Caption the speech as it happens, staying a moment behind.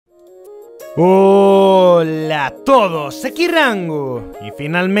Hola a todos, aquí Rango. Y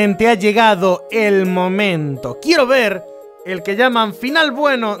finalmente ha llegado el momento. Quiero ver el que llaman final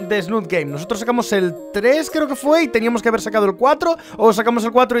bueno de Snoot Game. Nosotros sacamos el 3, creo que fue, y teníamos que haber sacado el 4. O sacamos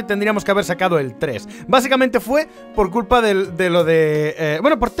el 4 y tendríamos que haber sacado el 3. Básicamente fue por culpa de lo de...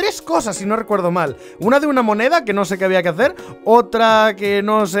 bueno, por 3 cosas, si no recuerdo mal. Una de una moneda, que no sé qué había que hacer. Otra que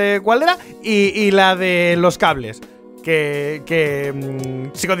no sé cuál era. Y la de los cables.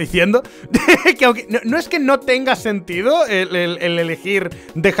 Sigo diciendo que aunque no es que no tenga sentido el elegir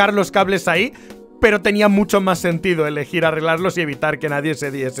dejar los cables ahí, pero tenía mucho más sentido elegir arreglarlos y evitar que nadie se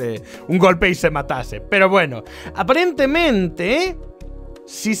diese un golpe y se matase. Pero bueno, aparentemente,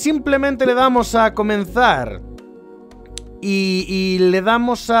 si simplemente le damos a comenzar y le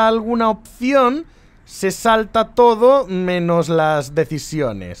damos a alguna opción, se salta todo menos las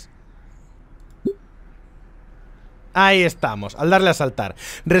decisiones. Ahí estamos, al darle a saltar.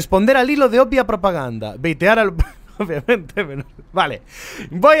 Responder al hilo de obvia propaganda. Baitear al... Obviamente, menos... Vale.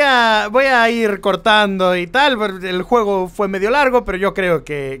 Voy a ir cortando y tal. El juego fue medio largo, pero yo creo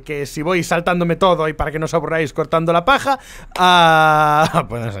que si voy saltándome todo y para que no os aburráis cortando la paja...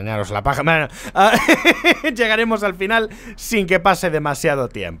 puedo enseñaros la paja. Bueno, llegaremos al final sin que pase demasiado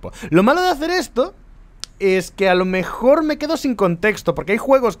tiempo. Lo malo de hacer esto es que a lo mejor me quedo sin contexto, porque hay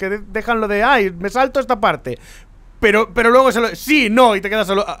juegos que dejan lo de... Ay, me salto esta parte... Pero luego se lo... Sí, no, y te quedas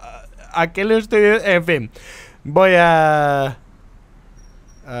solo... ¿A qué le estoy...? En fin. Voy a...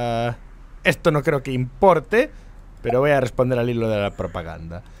 esto no creo que importe, pero voy a responder al hilo de la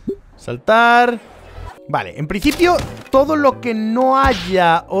propaganda. Saltar... Vale, en principio, todo lo que no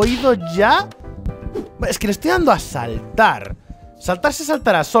haya oído ya... Es que le estoy dando a saltar. ¿Saltar se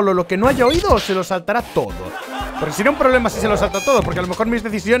saltará solo lo que no haya oído o se lo saltará todo? Porque sería un problema si se lo salta todo, porque a lo mejor mis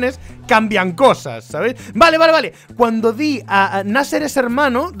decisiones cambian cosas, ¿sabéis? Vale. Cuando di a Nasser es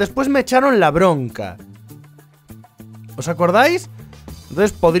hermano, después me echaron la bronca. ¿Os acordáis?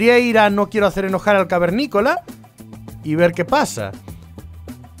 Entonces podría ir a no quiero hacer enojar al cavernícola y ver qué pasa.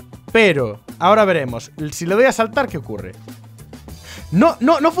 Pero, ahora veremos. Si le doy a saltar, ¿qué ocurre? No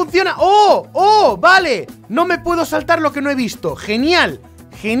funciona. ¡Oh! Vale. No me puedo saltar lo que no he visto. Genial.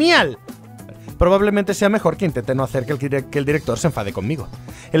 Probablemente sea mejor que intente no hacer que el director se enfade conmigo.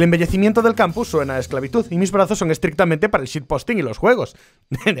 El embellecimiento del campus suena a esclavitud y mis brazos son estrictamente para el shitposting y los juegos.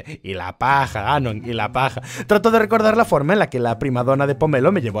 Y la paja, Ganon, y la paja. Trato de recordar la forma en la que la primadona de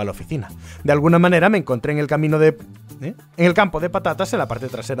Pomelo me llevó a la oficina. De alguna manera me encontré en el camino de... en el campo de patatas en la parte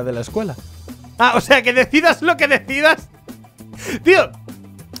trasera de la escuela. Ah, o sea, que decidas lo que decidas. Tío,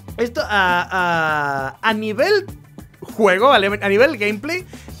 esto a nivel juego, a nivel gameplay,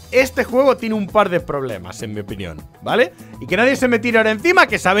 este juego tiene un par de problemas, en mi opinión, ¿vale? Y que nadie se me tire ahora encima,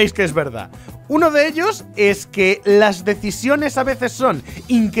 que sabéis que es verdad. Uno de ellos es que las decisiones a veces son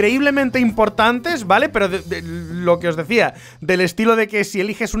increíblemente importantes, ¿vale? Pero lo que os decía, del estilo de que si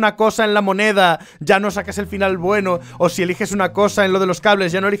eliges una cosa en la moneda ya no sacas el final bueno, o si eliges una cosa en lo de los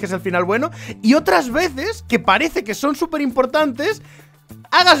cables ya no eliges el final bueno. Y otras veces, que parece que son súper importantes,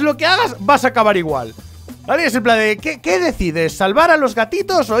 hagas lo que hagas, vas a acabar igual. ¿Vale? Es el plan de, ¿qué decides? ¿Salvar a los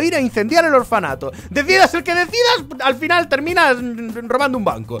gatitos o ir a incendiar el orfanato? Decidas el que decidas, al final terminas robando un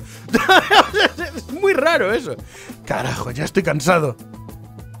banco. Es muy raro eso. Carajo, ya estoy cansado.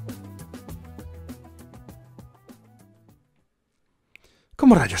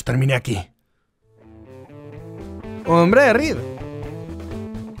 ¿Cómo rayos terminé aquí? Hombre, Reed.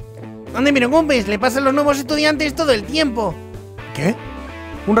 No te preocupes, le pasa a los nuevos estudiantes todo el tiempo. ¿Qué?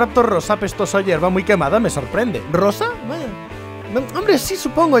 Un raptor rosa apestoso a hierba muy quemada me sorprende. ¿Rosa? Bueno, hombre, sí,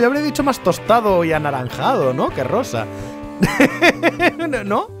 supongo. Yo habría dicho más tostado y anaranjado, ¿no? Que rosa.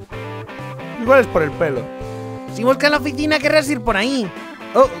 ¿No? Igual es por el pelo. Si buscas la oficina, querrás ir por ahí.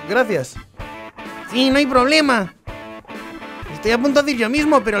 Oh, gracias. Sí, no hay problema. Estoy a punto de ir yo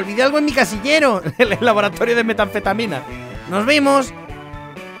mismo, pero olvidé algo en mi casillero. El laboratorio de metanfetamina. Nos vemos.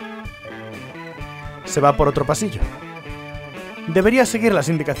 Se va por otro pasillo. Debería seguir las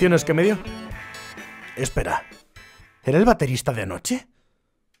indicaciones que me dio. Espera, ¿era el baterista de anoche?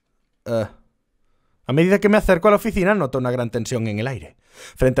 A medida que me acerco a la oficina noto una gran tensión en el aire.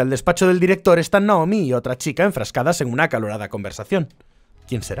 Frente al despacho del director están Naomi y otra chica enfrascadas en una acalorada conversación.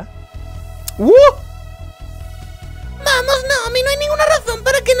 ¿Quién será? Vamos, Naomi, no hay ninguna razón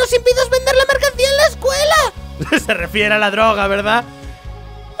para que nos impidas vender la mercancía en la escuela. Se refiere a la droga, ¿verdad?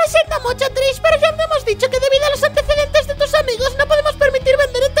 Lo siento mucho, Trish, pero ya te hemos dicho que debido a los antecedentes de tus amigos no podemos permitir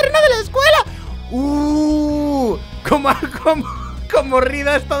vender el terreno de la escuela. Como Reed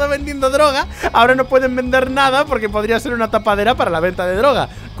ha estado vendiendo droga, ahora no pueden vender nada porque podría ser una tapadera para la venta de droga.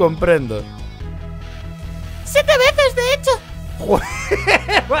 Comprendo. 7 veces, de hecho.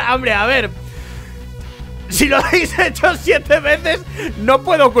 Hombre, a ver. Si lo habéis hecho 7 veces, no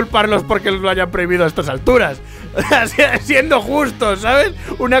puedo culparlos porque lo hayan prohibido a estas alturas. O sea, siendo justos, ¿sabes?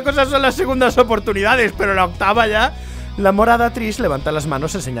 Una cosa son las segundas oportunidades, pero la octava ya. La morada Trish levanta las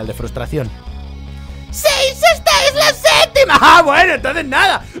manos en señal de frustración. ¡6! ¡Esta es la 7ª! ¡Ah, bueno! Entonces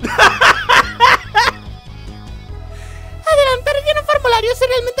nada. Adelante, rellena un formulario si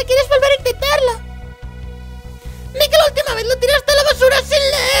realmente quieres volver a intentarlo. Ni que la última vez lo tiraste a la basura sin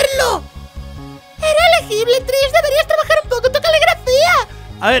leerlo. Era elegible, Trish. Deberías trabajar un poco tu caligrafía.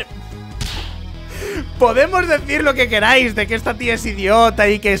 A ver, podemos decir lo que queráis de que esta tía es idiota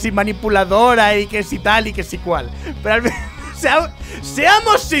y que es manipuladora y que es y tal y que es igual, pero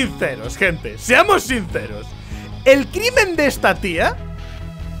seamos sinceros, gente. Seamos sinceros. El crimen de esta tía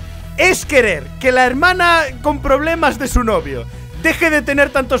es querer que la hermana con problemas de su novio deje de tener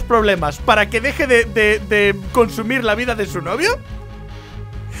tantos problemas para que deje de consumir la vida de su novio.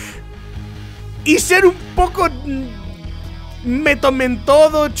 Y ser un poco me tomen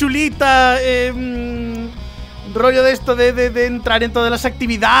todo, chulita, rollo de esto de entrar en todas las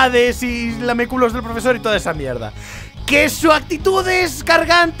actividades y lameculos del profesor y toda esa mierda. Que su actitud es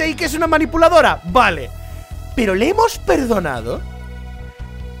cargante y que es una manipuladora, vale. Pero le hemos perdonado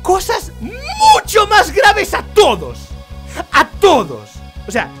cosas mucho más graves a todos. A todos.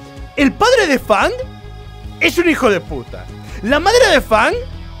 O sea, el padre de Fang es un hijo de puta. La madre de Fang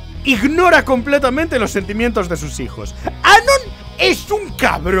ignora completamente los sentimientos de sus hijos. Anon es un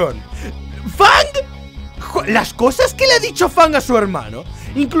cabrón. Fang, las cosas que le ha dicho Fang a su hermano.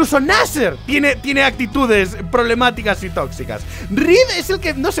 Incluso Nasser tiene actitudes problemáticas y tóxicas. Reed es el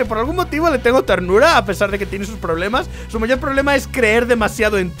que, no sé, por algún motivo le tengo ternura a pesar de que tiene sus problemas. Su mayor problema es creer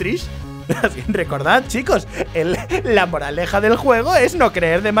demasiado en Trish. Recordad, chicos, la moraleja del juego es no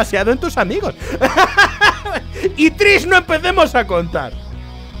creer demasiado en tus amigos. Y Trish no empecemos a contar.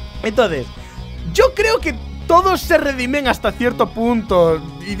 Entonces, yo creo que todos se redimen hasta cierto punto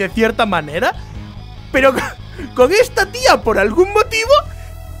y de cierta manera. Pero con esta tía, por algún motivo,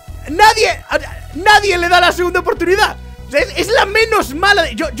 nadie le da la segunda oportunidad. O sea, es la menos mala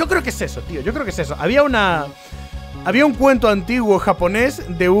yo creo que es eso, tío. Yo creo que es eso. Había un cuento antiguo japonés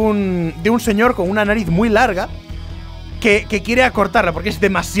de un señor con una nariz muy larga que quiere acortarla porque es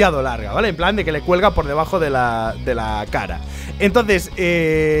demasiado larga, ¿vale? En plan de que le cuelga por debajo de la cara. Entonces,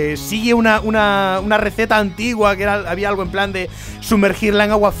 sigue una receta antigua que había algo en plan de sumergirla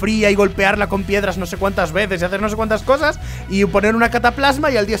en agua fría y golpearla con piedras no sé cuántas veces y hacer no sé cuántas cosas y poner una cataplasma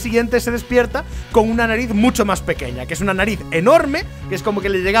y al día siguiente se despierta con una nariz mucho más pequeña, que es una nariz enorme, que es como que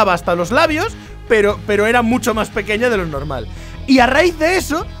le llegaba hasta los labios, pero era mucho más pequeña de lo normal. Y a raíz de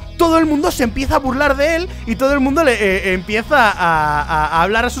eso, todo el mundo se empieza a burlar de él y todo el mundo le empieza a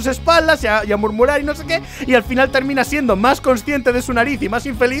hablar a sus espaldas y a murmurar y no sé qué. Y al final termina siendo más consciente de su nariz y más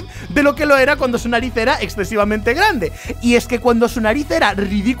infeliz de lo que lo era cuando su nariz era excesivamente grande. Y es que cuando su nariz era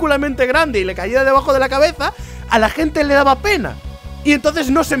ridículamente grande y le caía debajo de la cabeza, a la gente le daba pena. Y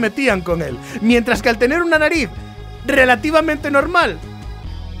entonces no se metían con él. Mientras que al tener una nariz relativamente normal,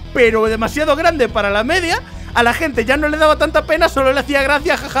 pero demasiado grande para la media, a la gente ya no le daba tanta pena, solo le hacía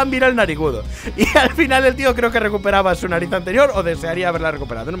gracia, jaja, mira el narigudo. Y al final el tío creo que recuperaba su nariz anterior o desearía haberla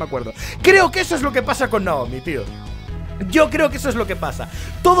recuperado, no me acuerdo. Creo que eso es lo que pasa con Naomi, tío. Yo creo que eso es lo que pasa.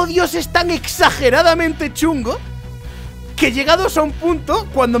 Todo Dios es tan exageradamente chungo que llegados a un punto,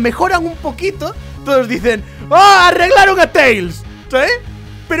 cuando mejoran un poquito, todos dicen ¡oh, arreglaron a Tails! ¿Sabes?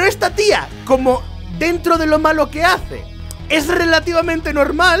 Pero esta tía, como dentro de lo malo que hace, es relativamente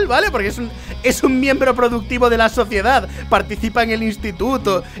normal, ¿vale? Porque es un miembro productivo de la sociedad, participa en el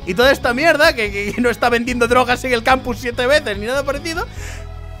instituto y toda esta mierda, que no está vendiendo drogas en el campus 7 veces ni nada parecido.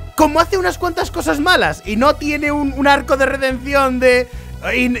 Como hace unas cuantas cosas malas y no tiene un arco de redención de...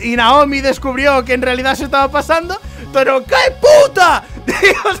 Y Naomi descubrió que en realidad se estaba pasando, pero ¡qué puta!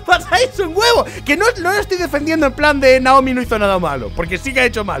 Os pasáis un huevo. Que no lo estoy defendiendo en plan de Naomi no hizo nada malo, porque sí que ha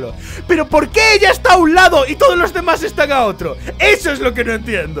hecho malo. Pero ¿por qué ella está a un lado y todos los demás están a otro? Eso es lo que no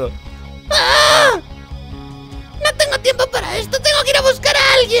entiendo. ¡Ah! No tengo tiempo para esto, tengo que ir a buscar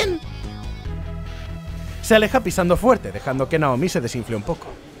a alguien. Se aleja pisando fuerte, dejando que Naomi se desinfle un poco.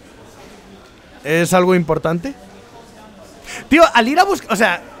 ¿Es algo importante? Tío, al ir a buscar... O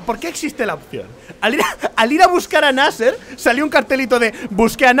sea, ¿por qué existe la opción? Al ir a buscar a Nasser, salió un cartelito de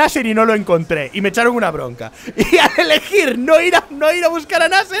busqué a Nasser y no lo encontré. Y me echaron una bronca. Y al elegir no ir a buscar a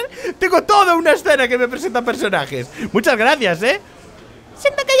Nasser, tengo toda una escena que me presenta personajes. Muchas gracias, ¿eh?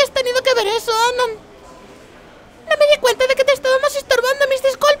 Siento que hayas tenido que ver eso, Anon. No me di cuenta de que te estábamos estorbando, mis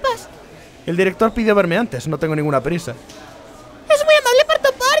disculpas. El director pidió verme antes, no tengo ninguna prisa. Es muy amable por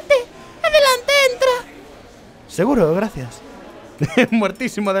tu parte. Adelante, entra. Seguro, gracias.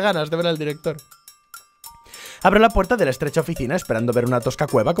 Muertísimo de ganas de ver al director. Abro la puerta de la estrecha oficina esperando ver una tosca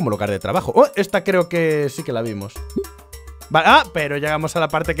cueva como lugar de trabajo. Oh, esta creo que sí que la vimos. Vale, pero llegamos a la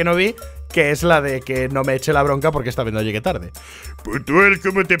parte que no vi, que es la de que no me eche la bronca porque esta vez no llegué tarde. Puntual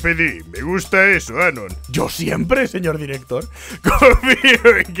como te pedí. Me gusta eso, Anon. Yo siempre, señor director.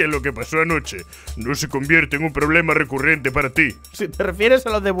 Confío en que lo que pasó anoche no se convierte en un problema recurrente para ti. Si te refieres a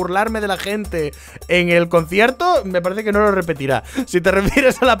lo de burlarme de la gente en el concierto, me parece que no lo repetirá. Si te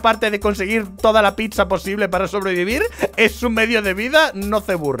refieres a la parte de conseguir toda la pizza posible para sobrevivir, es su medio de vida, no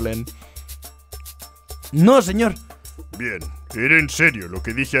se burlen. No, señor. Bien, era en serio lo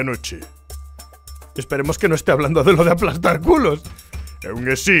que dije anoche. Esperemos que no esté hablando de lo de aplastar culos. Aún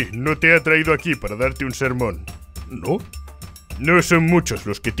así, no te he traído aquí para darte un sermón. ¿No? No son muchos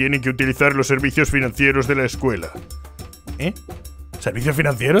los que tienen que utilizar los servicios financieros de la escuela. ¿Eh? ¿Servicios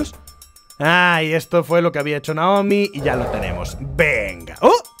financieros? Ah, y esto fue lo que había hecho Naomi y ya lo tenemos. ¡Venga!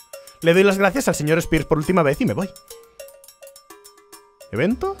 ¡Oh! Le doy las gracias al señor Spears por última vez y me voy.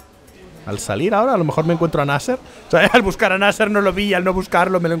 ¿Evento? Al salir ahora a lo mejor me encuentro a Nasser. O sea, al buscar a Nasser no lo vi y al no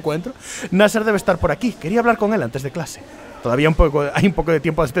buscarlo me lo encuentro. Nasser debe estar por aquí. Quería hablar con él antes de clase. Todavía hay un poco de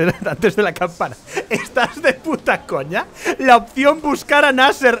tiempo antes de la campana. ¿Estás de puta coña? La opción buscar a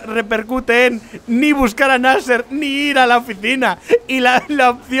Nasser repercute en ni buscar a Nasser ni ir a la oficina. Y la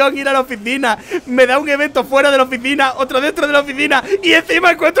opción ir a la oficina me da un evento fuera de la oficina, otro dentro de la oficina y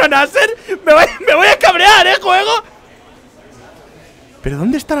encima encuentro a Nasser. Me voy a cabrear, juego. ¿Pero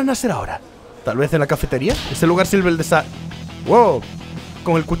dónde estará Nasser ahora? ¿Tal vez en la cafetería? Ese lugar sirve el de ¡wow!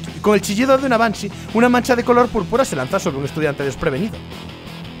 Con el chillido de una banshee, una mancha de color púrpura se lanza sobre un estudiante desprevenido.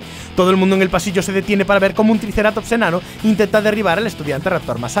 Todo el mundo en el pasillo se detiene para ver cómo un triceratops enano intenta derribar al estudiante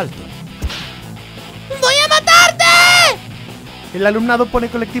raptor más alto. ¡Voy a matarte! El alumnado pone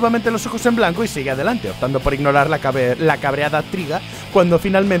colectivamente los ojos en blanco y sigue adelante, optando por ignorar la cabreada Triga cuando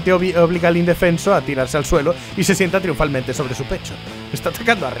finalmente obliga al indefenso a tirarse al suelo y se sienta triunfalmente sobre su pecho. ¿Está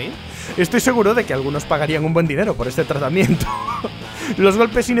atacando a Reed? Estoy seguro de que algunos pagarían un buen dinero por este tratamiento. Los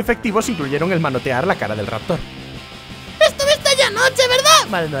golpes inefectivos incluyeron el manotear la cara del raptor. Estuviste ya anoche, ¿verdad?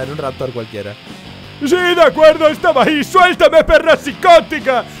 Vale, no, era un raptor cualquiera. Sí, de acuerdo, estaba ahí. ¡Suéltame, perra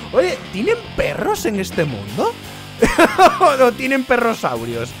psicótica! Oye, ¿tienen perros en este mundo? ¿O tienen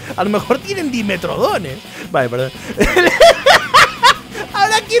perrosaurios? A lo mejor tienen dimetrodones. Vale, perdón.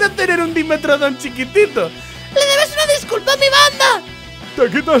 Ahora quiero tener un dimetrodón chiquitito. Le debes una disculpa a mi banda. ¿Te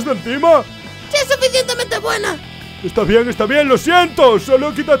quitas de encima? Si es suficientemente buena. Está bien, lo siento.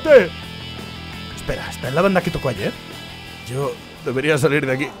 Solo quítate. Espera, ¿está en la banda que tocó ayer? Yo debería salir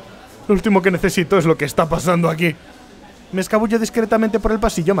de aquí. Lo último que necesito es lo que está pasando aquí. Me escabullo discretamente por el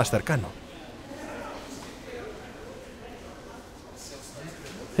pasillo más cercano.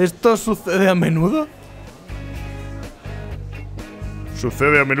 ¿Esto sucede a menudo?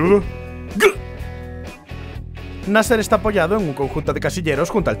 ¿Sucede a menudo? Nasser está apoyado en un conjunto de casilleros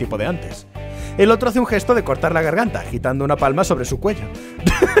junto al tipo de antes. El otro hace un gesto de cortar la garganta, agitando una palma sobre su cuello.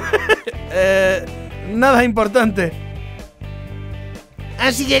 Nada importante.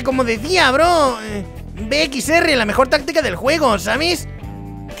 Así que, como decía, bro, BXR, la mejor táctica del juego, ¿sabes?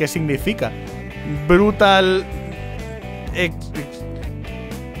 ¿Qué significa? Brutal...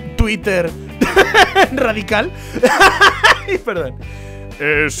 Twitter... Radical. Perdón.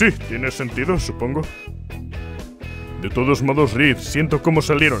 Sí, tiene sentido, supongo. De todos modos, Reed, siento cómo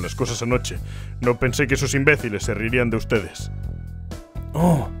salieron las cosas anoche. No pensé que esos imbéciles se reirían de ustedes.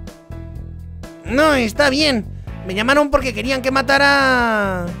 Oh. No, está bien. Me llamaron porque querían que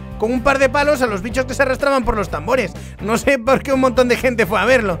matara con un par de palos a los bichos que se arrastraban por los tambores. No sé por qué un montón de gente fue a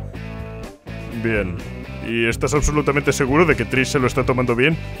verlo. Bien. ¿Y estás absolutamente seguro de que Trish se lo está tomando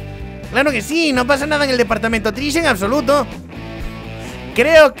bien? Claro que sí, no pasa nada en el departamento Trish en absoluto.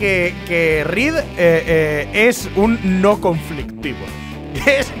 Creo que Reed es un no conflictivo.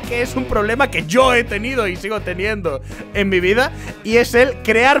 Que es un problema que yo he tenido y sigo teniendo en mi vida. Y es el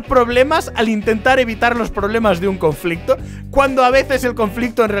crear problemas al intentar evitar los problemas de un conflicto, cuando a veces el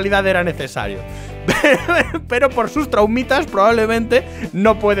conflicto en realidad era necesario. Pero por sus traumitas probablemente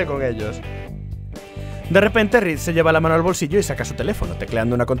no puede con ellos. De repente Reed se lleva la mano al bolsillo y saca su teléfono,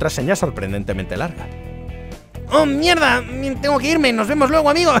 tecleando una contraseña sorprendentemente larga. ¡Oh, mierda! Tengo que irme, nos vemos luego,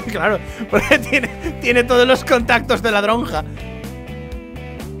 amigo. Claro, porque tiene todos los contactos de la dronja.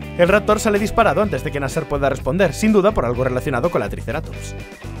 El raptor sale disparado antes de que Nasser pueda responder, sin duda por algo relacionado con la Triceratops.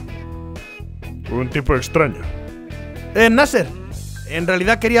 Un tipo extraño. Nasser, en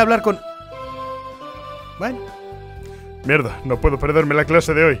realidad quería hablar con... Bueno. Mierda, no puedo perderme la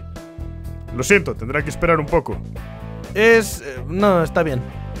clase de hoy. Lo siento, tendrá que esperar un poco. No, está bien.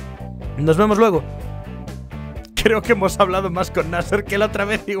 Nos vemos luego. Creo que hemos hablado más con Nasser que la otra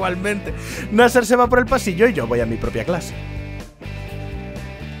vez igualmente. Nasser se va por el pasillo y yo voy a mi propia clase.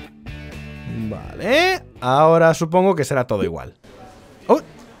 Vale, ahora supongo que será todo igual. ¡Oh!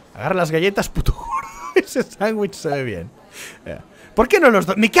 Agarra las galletas, puto gordo. Ese sándwich se ve bien. ¿Por qué no los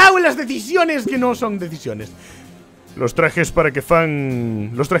dos? Me cago en las decisiones que no son decisiones. Los traje para que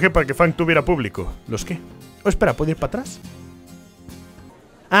Fan tuviera público. ¿Los qué? Oh, espera, ¿puedo ir para atrás?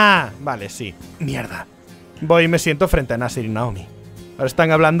 Ah, vale, sí. Mierda. Voy y me siento frente a Nasser y Naomi. Ahora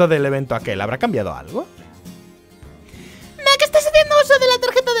están hablando del evento aquel. ¿Habrá cambiado algo? Vea que estás haciendo uso de la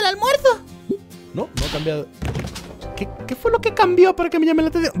tarjeta del almuerzo. No ha cambiado. ¿Qué fue lo que cambió para que me llame la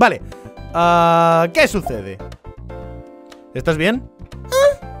atención? Vale. ¿Qué sucede? ¿Estás bien?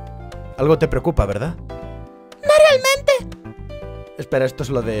 Algo te preocupa, ¿verdad? No realmente. Espera, esto es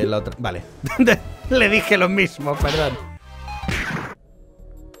lo de la otra... Vale. Le dije lo mismo, perdón.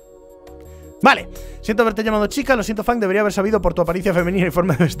 Vale. Siento haberte llamado chica, lo siento, Fan. Debería haber sabido por tu apariencia femenina y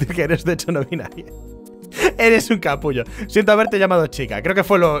forma de vestir que eres de hecho no binaria. Eres un capullo. Siento haberte llamado chica. Creo que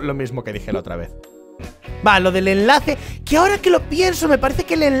fue lo mismo que dije la otra vez. Va, lo del enlace. Que ahora que lo pienso, me parece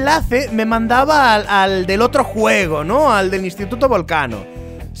que el enlace me mandaba al del otro juego, ¿no? Al del Instituto Volcano.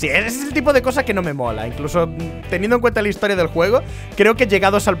 Sí, ese es el tipo de cosa que no me mola. Incluso teniendo en cuenta la historia del juego, creo que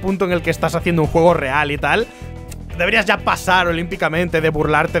llegados al punto en el que estás haciendo un juego real y tal, deberías ya pasar olímpicamente de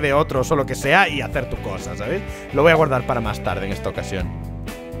burlarte de otros o lo que sea y hacer tu cosa, ¿sabes? Lo voy a guardar para más tarde en esta ocasión.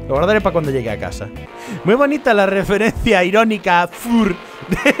 Lo guardaré para cuando llegue a casa. Muy bonita la referencia irónica a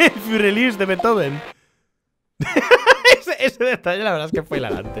Furrelist de Beethoven. ese detalle la verdad es que fue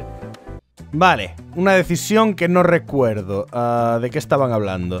hilarante. Vale, una decisión que no recuerdo. ¿De qué estaban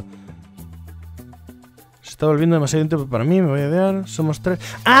hablando? Se está volviendo demasiado tiempo para mí, me voy a odiar. Somos 3.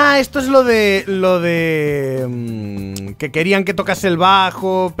 Ah, esto es lo de que querían que tocase el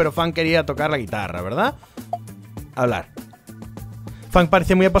bajo, pero Fan quería tocar la guitarra, ¿verdad? Hablar. Fan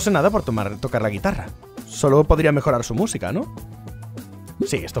parecía muy apasionada por tocar la guitarra. Solo podría mejorar su música, ¿no?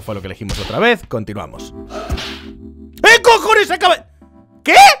 Sí, esto fue lo que elegimos otra vez. Continuamos. ¡Cojones! ¡Acaba!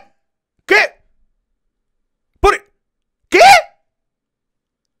 ¿Qué? ¿Qué? ¿Por qué?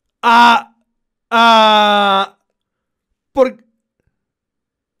 Por...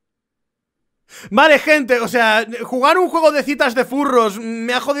 Vale, gente, o sea, jugar un juego de citas de furros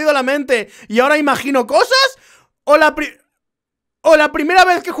me ha jodido la mente y ahora imagino cosas. O la primera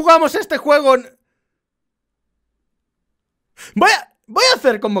vez que jugamos este juego... Voy a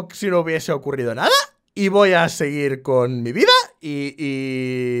hacer como si no hubiese ocurrido nada y voy a seguir con mi vida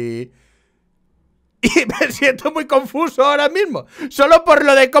y me siento muy confuso ahora mismo. Solo por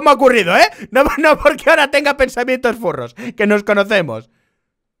lo de cómo ha ocurrido, ¿eh? No porque ahora tenga pensamientos furros, que nos conocemos.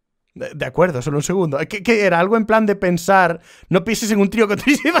 De acuerdo, solo un segundo. ¿Qué era? Algo en plan de pensar, no pienses en un trío con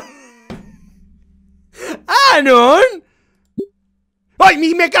trísima. ¡Anon!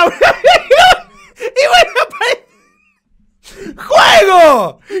 ¡Ay, me cago! ¡Y bueno,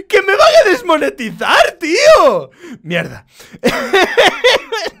 ¡juego! ¡Que me van a desmonetizar, tío! ¡Mierda!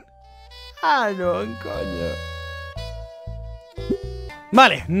 Coño.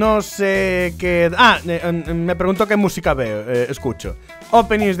 Vale, no sé qué... me preguntó qué música escucho.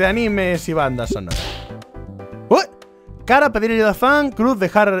 Openings de animes y bandas sonoras. Cara, pedir ayuda a Fan. Cruz,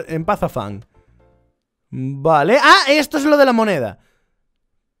 dejar en paz a Fan. Vale. Esto es lo de la moneda.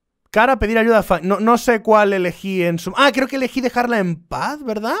 Cara, pedir ayuda a Fan. No sé cuál elegí en su... creo que elegí dejarla en paz,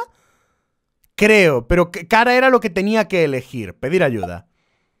 ¿verdad? Creo, pero Cara era lo que tenía que elegir. Pedir ayuda.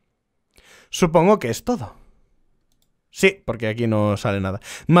 Supongo que es todo. Sí, porque aquí no sale nada.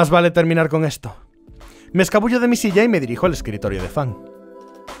 Más vale terminar con esto. Me escabullo de mi silla y me dirijo al escritorio de Fan.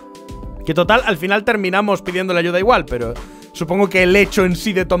 Que total, al final terminamos pidiendo la ayuda igual, pero supongo que el hecho en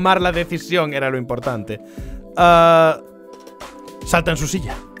sí de tomar la decisión era lo importante. Salta en su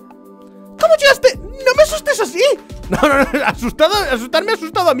silla. ¿Cómo llegaste? ¡No me asustes así! No, asustarme ha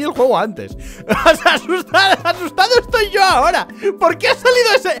asustado a mí el juego antes. Asustado estoy yo ahora. ¿Por qué ha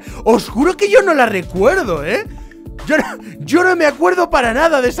salido ese...? Os juro que yo no la recuerdo, ¿eh? Yo no me acuerdo para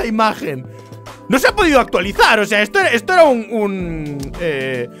nada de esa imagen. No se ha podido actualizar, o sea, esto era un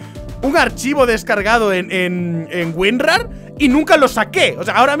archivo descargado en WinRAR y nunca lo saqué. O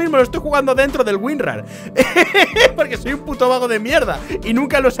sea, ahora mismo lo estoy jugando dentro del WinRAR porque soy un puto vago de mierda y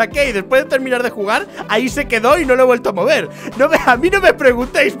nunca lo saqué. Y después de terminar de jugar, ahí se quedó y no lo he vuelto a mover. A mí no me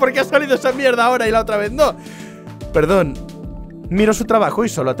preguntéis por qué ha salido esa mierda ahora y la otra vez no. Perdón. Miro su trabajo y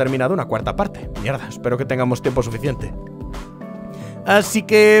solo ha terminado una cuarta parte. Mierda, espero que tengamos tiempo suficiente. Así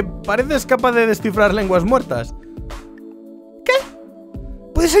que pareces capaz de descifrar lenguas muertas. ¿Qué?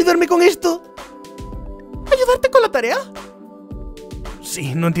 ¿Puedes ayudarme con esto? ¿Ayudarte con la tarea?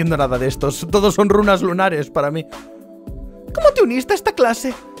 Sí, no entiendo nada de estos. Todos son runas lunares para mí. ¿Cómo te uniste a esta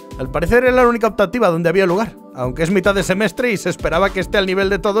clase? Al parecer era la única optativa donde había lugar, aunque es mitad de semestre y se esperaba que esté al nivel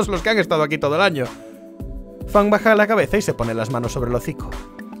de todos los que han estado aquí todo el año. Fang baja la cabeza y se pone las manos sobre el hocico.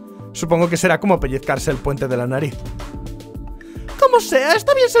 Supongo que será como pellizcarse el puente de la nariz. Como sea,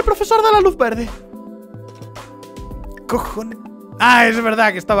 está bien si el profesor da la luz verde. Cojones. Ah, es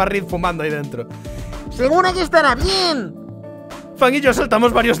verdad que estaba Reed fumando ahí dentro. Seguro que estará bien. Fang y yo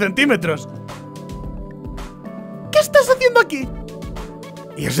saltamos varios centímetros. ¿Qué estás haciendo aquí?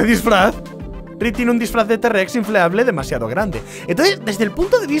 ¿Y ese disfraz? Reed tiene un disfraz de T-Rex inflable demasiado grande. Entonces, desde el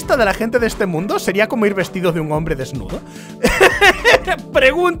punto de vista de la gente de este mundo, ¿sería como ir vestido de un hombre desnudo?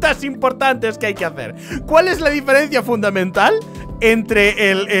 Preguntas importantes que hay que hacer. ¿Cuál es la diferencia fundamental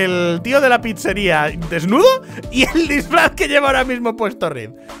entre el tío de la pizzería desnudo y el disfraz que lleva ahora mismo puesto Reed?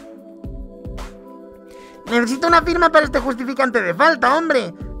 Necesito una firma para este justificante de falta,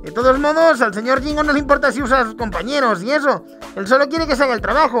 hombre. De todos modos, al señor Jingo no le importa si usa a sus compañeros y eso. Él solo quiere que se haga el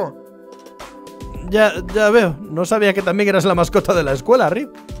trabajo. Ya veo. No sabía que también eras la mascota de la escuela, Reed.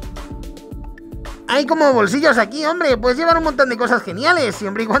 Hay como bolsillos aquí, hombre. Puedes llevar un montón de cosas geniales,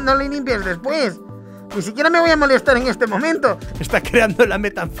 siempre y cuando le limpies después. Ni siquiera me voy a molestar en este momento. Está creando la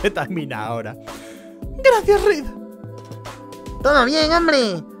metanfetamina ahora. Gracias, Reed. Todo bien,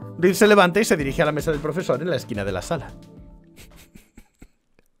 hombre. Reed se levanta y se dirige a la mesa del profesor en la esquina de la sala.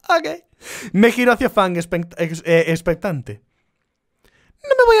 Ok. Me giro hacia Fang expectante.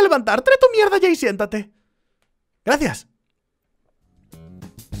 No me voy a levantar, trae tu mierda ya y siéntate. Gracias.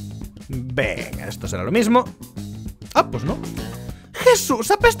 Venga, esto será lo mismo. Ah, pues no. ¡Jesús,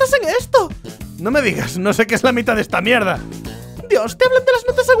 apestas en esto! No me digas, no sé qué es la mitad de esta mierda. Dios, te hablan de las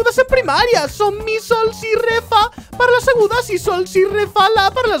notas agudas en primaria. Son mi, sol, si, re, fa para las agudas y sol, si, re, fa, la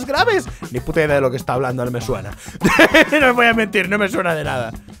para las graves. Ni puta idea de lo que está hablando, no me suena. No os voy a mentir, no me suena de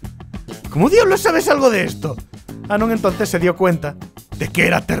nada. ¿Cómo diablos sabes algo de esto? Anon entonces se dio cuenta de que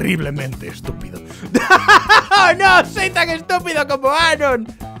era terriblemente estúpido. ¡Oh, no! ¡Soy tan estúpido como Anon!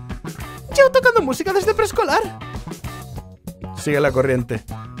 Llevo tocando música desde preescolar. Sigue la corriente.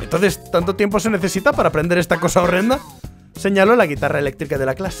 Entonces, ¿tanto tiempo se necesita para aprender esta cosa horrenda? Señaló la guitarra eléctrica de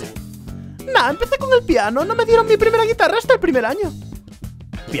la clase. Nah, empecé con el piano. No me dieron mi primera guitarra hasta el primer año.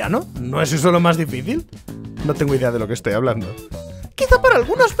 ¿Piano? ¿No es eso lo más difícil? No tengo idea de lo que estoy hablando. Quizá para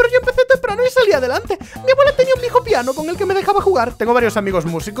algunos, pero yo empecé temprano y salí adelante. Mi abuela tenía un viejo piano con el que me dejaba jugar. Tengo varios amigos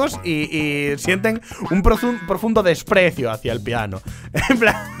músicos y sienten un profundo desprecio hacia el piano. En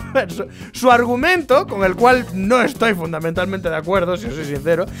plan, su argumento, con el cual no estoy fundamentalmente de acuerdo, si os soy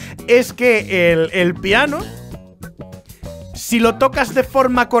sincero, es que el piano, si lo tocas de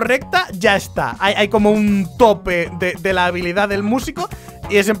forma correcta, ya está. Hay como un tope de la habilidad del músico.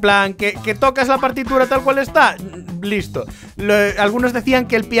 Y es en plan, que tocas la partitura tal cual está, listo. Algunos decían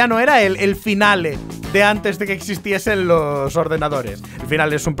que el piano era el finale de antes de que existiesen los ordenadores. El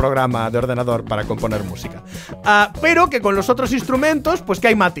finale es un programa de ordenador para componer música. Pero que con los otros instrumentos, pues que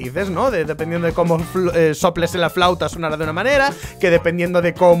hay matices, ¿no? Dependiendo de cómo soples en la flauta sonará de una manera, que dependiendo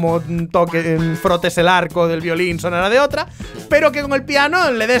de cómo frotes el arco del violín sonará de otra, pero que con el piano,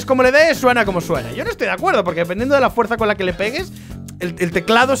 le des como le des, suena como suena. Yo no estoy de acuerdo, porque dependiendo de la fuerza con la que le pegues, el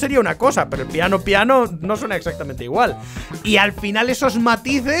teclado sería una cosa, pero el piano no suena exactamente igual. Y al final esos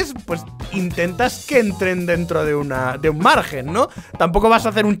matices, pues intentas que entren dentro de un margen, ¿no? Tampoco vas a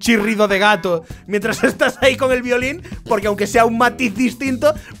hacer un chirrido de gato mientras estás ahí con el violín, porque aunque sea un matiz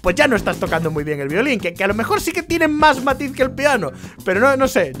distinto, pues ya no estás tocando muy bien el violín, que a lo mejor sí que tiene más matiz que el piano. Pero no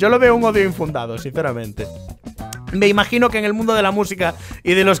sé, yo lo veo un odio infundado, sinceramente. Me imagino que en el mundo de la música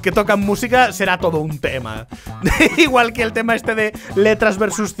y de los que tocan música será todo un tema. Igual que el tema este de letras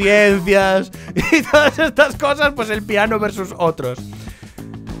versus ciencias y todas estas cosas, pues el piano versus otros.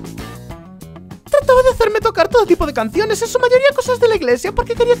 Trataba de hacerme tocar todo tipo de canciones, en su mayoría cosas de la iglesia,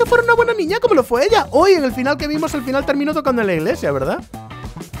 porque quería que fuera una buena niña como lo fue ella. Hoy en el final que vimos, al final terminó tocando en la iglesia, ¿verdad?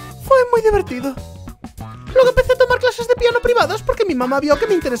 Fue muy divertido. Luego empecé a tomar clases de piano privadas porque mi mamá vio que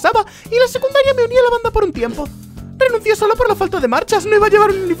me interesaba y en la secundaria me uní a la banda por un tiempo. Renuncié solo por la falta de marchas, no iba a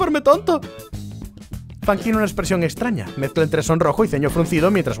llevar un uniforme tonto. Fang tiene una expresión extraña, mezcla entre sonrojo y ceño fruncido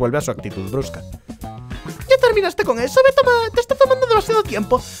mientras vuelve a su actitud brusca. Ya terminaste con eso, te está tomando demasiado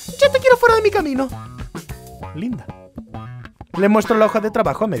tiempo. Ya te quiero fuera de mi camino. Linda. Le muestro la hoja de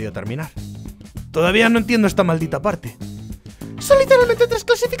trabajo a medio terminar. Todavía no entiendo esta maldita parte. Son literalmente 3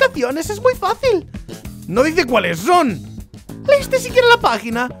 clasificaciones, es muy fácil. No dice cuáles son. ¿Leíste siquiera la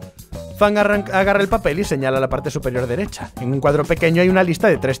página? Fang agarra el papel y señala la parte superior derecha. En un cuadro pequeño hay una lista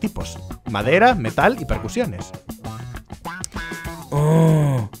de 3 tipos: madera, metal y percusiones.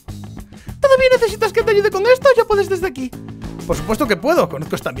 Oh. ¿Todavía necesitas que te ayude con esto o ya puedes desde aquí? Por supuesto que puedo,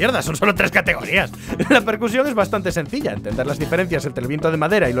 conozco esta mierda, son solo 3 categorías. La percusión es bastante sencilla, entender las diferencias entre el viento de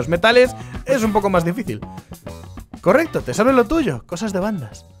madera y los metales es un poco más difícil. Correcto, te sabes lo tuyo, cosas de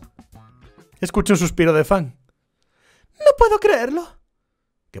bandas. Escucho un suspiro de fan. No puedo creerlo.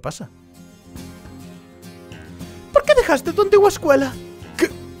 ¿Qué pasa? ¿Por qué dejaste tu antigua escuela? ¿Qué?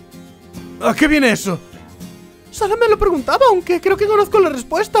 ¿A qué viene eso? Solo me lo preguntaba, aunque creo que conozco la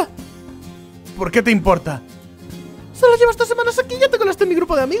respuesta. ¿Por qué te importa? Solo llevas 2 semanas aquí y ya te colaste en mi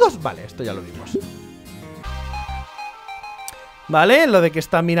grupo de amigos. Vale, esto ya lo vimos. Vale, lo de que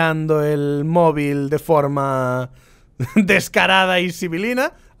está mirando el móvil de forma descarada y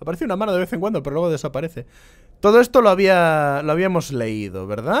sibilina. Aparece una mano de vez en cuando, pero luego desaparece. Todo esto lo habíamos leído,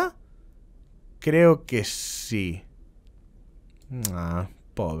 ¿verdad? Creo que sí. Ah,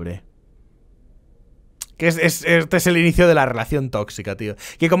 pobre. Que este es el inicio de la relación tóxica, tío.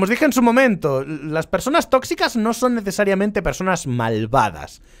 Que como os dije en su momento, las personas tóxicas no son necesariamente personas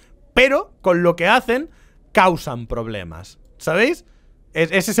malvadas, pero con lo que hacen, causan problemas, ¿sabéis?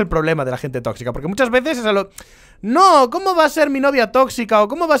 Ese es el problema de la gente tóxica, porque muchas veces es a lo... No, ¿cómo va a ser mi novia tóxica? ¿O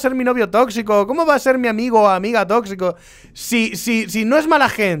cómo va a ser mi novio tóxico? ¿Cómo va a ser mi amigo o amiga tóxico? Si no es mala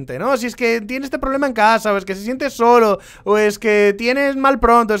gente, ¿no? Si es que tiene este problema en casa, o es que se siente solo, o es que tienes mal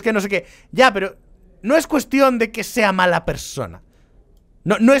pronto, es que no sé qué. Ya, pero no es cuestión de que sea mala persona.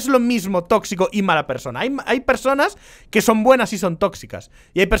 No es lo mismo tóxico y mala persona. Hay personas que son buenas y son tóxicas.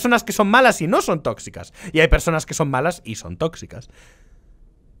 Y hay personas que son malas y no son tóxicas. Y hay personas que son malas y son tóxicas.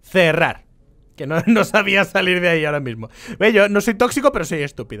 Cerrar. Que no sabía salir de ahí ahora mismo. Ve, yo no soy tóxico, pero soy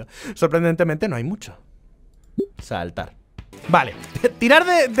estúpido. Sorprendentemente no hay mucho. Saltar. Vale, tirar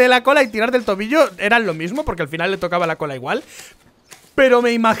de la cola y tirar del tobillo eran lo mismo, porque al final le tocaba la cola igual. Pero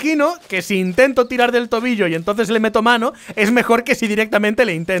me imagino que si intento tirar del tobillo y entonces le meto mano, es mejor que si directamente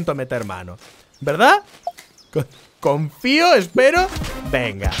le intento meter mano, ¿verdad? Confío, espero.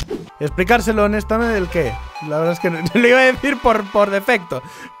 Venga. Explicárselo honestamente del qué. La verdad es que lo iba a decir por defecto.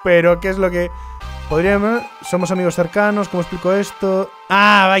 Pero ¿qué es lo que...? Podríamos... Somos amigos cercanos, ¿cómo explico esto?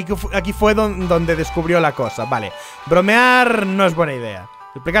 Ah, aquí fue donde descubrió la cosa. Vale. Bromear no es buena idea.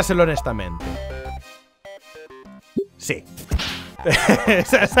 Explicárselo honestamente. Sí.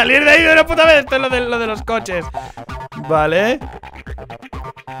 Salir de ahí de una puta vez. Esto es lo de los coches. Vale.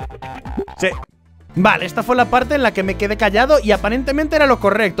 Sí. Vale, esta fue la parte en la que me quedé callado y aparentemente era lo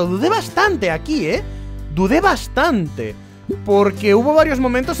correcto. Dudé bastante aquí, Dudé bastante. Porque hubo varios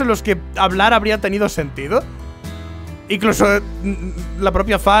momentos en los que hablar habría tenido sentido. Incluso la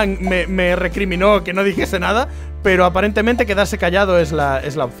propia fan me recriminó que no dijese nada. Pero aparentemente quedarse callado es la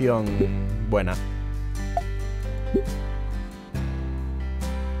opción buena.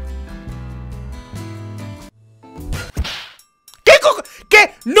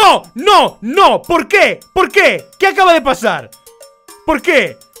 ¿Qué? ¡No! ¡No! ¡No! ¿Por qué? ¿Por qué? ¿Qué acaba de pasar? ¿Por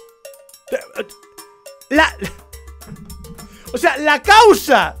qué? O sea, la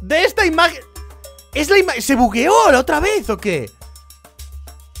causa de esta imagen... ¿Es la imagen? ¿Se bugueó la otra vez o qué?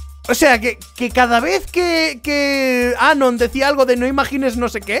 O sea, que cada vez que Anon decía algo de no imagines no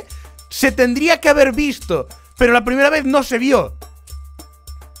sé qué, se tendría que haber visto, pero la primera vez no se vio.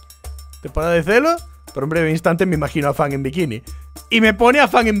 ¿Temporada de celo? Por un breve instante me imagino a Fan en bikini. Y me pone a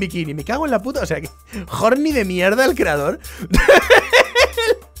Fan en bikini. Me cago en la puta. O sea, que horny de mierda el creador.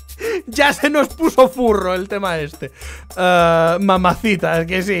 Ya se nos puso furro el tema este. Mamacita,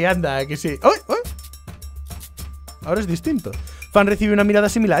 que sí, anda, que sí. ¡Uy! ¡Uy! Ahora es distinto. Fan recibe una mirada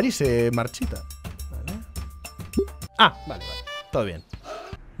similar y se marchita. Vale. Ah, vale. Todo bien.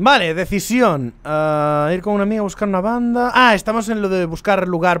 Vale, decisión. Ir con una amiga a buscar una banda. Ah, estamos en lo de buscar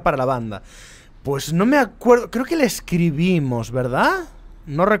lugar para la banda. Pues no me acuerdo, creo que le escribimos, ¿verdad?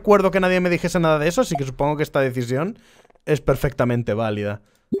 No recuerdo que nadie me dijese nada de eso, así que supongo que esta decisión es perfectamente válida.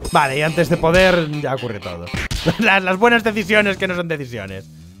 Vale, y antes de poder ya ocurre todo. Las buenas decisiones que no son decisiones.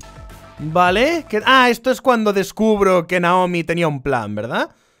 Vale, esto es cuando descubro que Naomi tenía un plan, ¿verdad?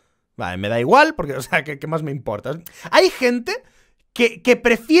 Vale, me da igual, porque, o sea, ¿qué más me importa? Hay gente que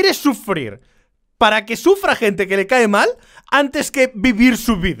prefiere sufrir para que sufra gente que le cae mal antes que vivir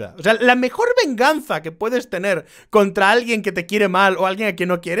su vida. O sea, la mejor venganza que puedes tener contra alguien que te quiere mal o alguien a quien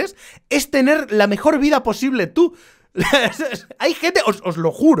no quieres es tener la mejor vida posible tú. Hay gente, os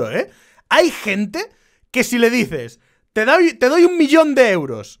lo juro, hay gente que si le dices te doy 1.000.000 de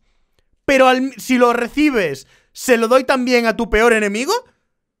euros, pero si lo recibes se lo doy también a tu peor enemigo,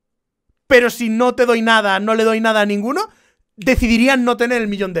 pero si no te doy nada, no le doy nada a ninguno, decidirían no tener el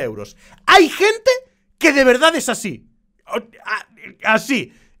 1.000.000 de euros. Hay gente que de verdad es así.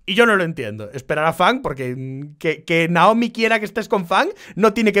 Así. Y yo no lo entiendo. Esperar a Fan, porque que Naomi quiera que estés con Fan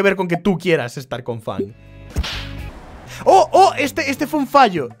no tiene que ver con que tú quieras estar con Fan. Este fue un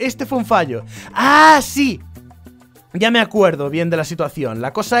fallo. Este fue un fallo. ¡Ah, sí! Ya me acuerdo bien de la situación.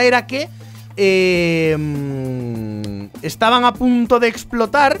 La cosa era que estaban a punto de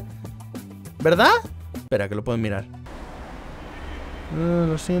explotar, ¿verdad? Espera, que lo pueden mirar.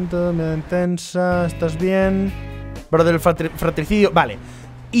 Lo siento, me da intensa. ¿Estás bien? Pero del fratricidio. Vale.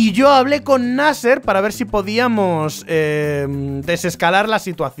 Y yo hablé con Nasser para ver si podíamos desescalar la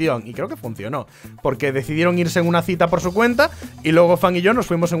situación. Y creo que funcionó, porque decidieron irse en una cita por su cuenta y luego Fan y yo nos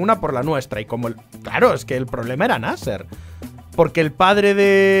fuimos en una por la nuestra. Y como claro, es que el problema era Nasser, porque el padre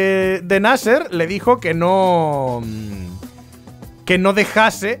de Nasser le dijo que no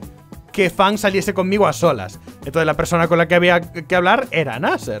dejase que Fan saliese conmigo a solas. Entonces la persona con la que había que hablar era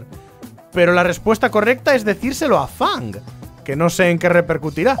Nasser. Pero la respuesta correcta es decírselo a Fang, que no sé en qué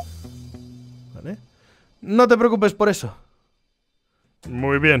repercutirá. ¿Vale? No te preocupes por eso.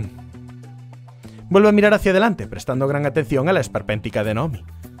 Muy bien. Vuelvo a mirar hacia adelante, prestando gran atención a la esperpéntica de Naomi.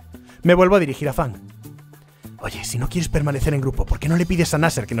 Me vuelvo a dirigir a Fang. Oye, si no quieres permanecer en grupo, ¿por qué no le pides a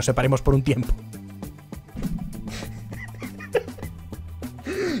Nasser que nos separemos por un tiempo?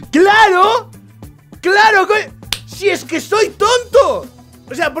 ¡Claro! ¡Claro! ¡Si es que soy tonto!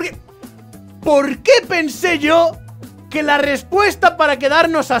 O sea, ¿por qué pensé yo que la respuesta para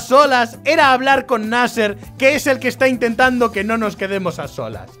quedarnos a solas era hablar con Nasser, que es el que está intentando que no nos quedemos a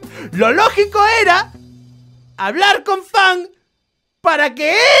solas? Lo lógico era hablar con Fang para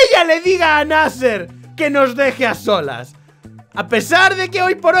que ella le diga a Nasser que nos deje a solas. A pesar de que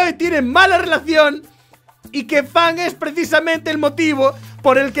hoy por hoy tienen mala relación y que Fang es precisamente el motivo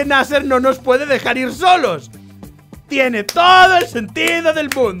por el que Nasser no nos puede dejar ir solos. Tiene todo el sentido del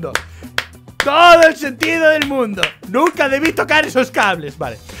mundo. Todo el sentido del mundo. Nunca debí tocar esos cables.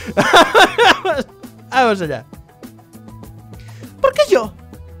 Vale. Vamos allá. ¿Por qué yo?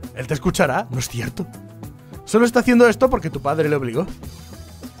 Él te escuchará, ¿no es cierto? Solo está haciendo esto porque tu padre le obligó.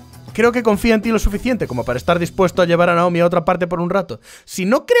 Creo que confía en ti lo suficiente como para estar dispuesto a llevar a Naomi a otra parte por un rato. Si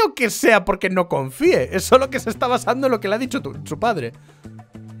no creo que sea porque no confíe, es solo que se está basando en lo que le ha dicho su padre.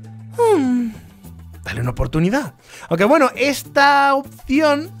 Dale una oportunidad. Aunque bueno, esta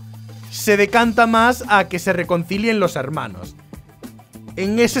opción se decanta más a que se reconcilien los hermanos.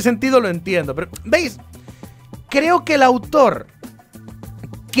 En ese sentido lo entiendo, pero ¿veis? Creo que el autor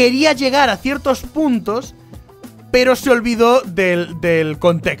quería llegar a ciertos puntos, pero se olvidó del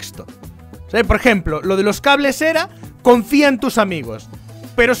contexto. O sea, por ejemplo, lo de los cables era confía en tus amigos,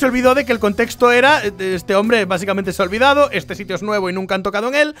 pero se olvidó de que el contexto era este hombre básicamente se ha olvidado, este sitio es nuevo y nunca han tocado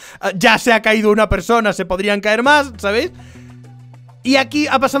en él, ya se ha caído una persona, se podrían caer más, ¿sabéis? Y aquí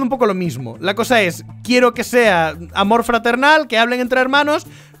ha pasado un poco lo mismo. La cosa es, quiero que sea amor fraternal, que hablen entre hermanos,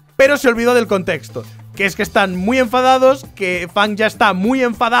 pero se olvidó del contexto, que es que están muy enfadados, que Fang ya está muy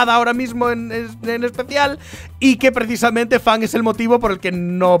enfadada ahora mismo en especial, y que precisamente Fang es el motivo por el que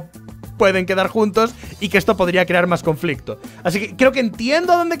no pueden quedar juntos y que esto podría crear más conflicto. Así que creo que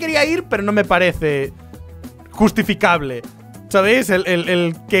entiendo a dónde quería ir, pero no me parece justificable, ¿sabéis?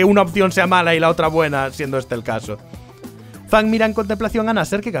 El que una opción sea mala y la otra buena, siendo este el caso. Fang mira en contemplación a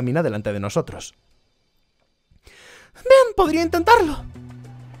Nasser, que camina delante de nosotros. Bien, podría intentarlo.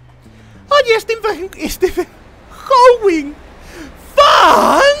 Oye, Stephen Howing.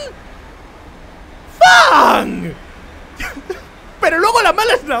 ¡Fang! ¡Fang! Pero luego la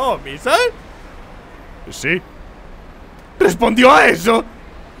mala es Naomi, ¿sabes? Sí. ¿Respondió a eso?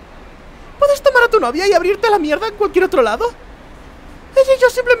 ¿Puedes tomar a tu novia y abrirte a la mierda en cualquier otro lado? Ella y yo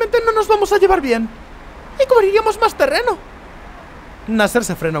simplemente no nos vamos a llevar bien. Y cubriríamos más terreno. Nasser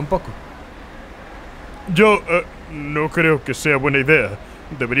se frena un poco. Yo no creo que sea buena idea.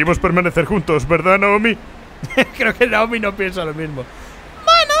 Deberíamos permanecer juntos, ¿verdad, Naomi? Creo que Naomi no piensa lo mismo.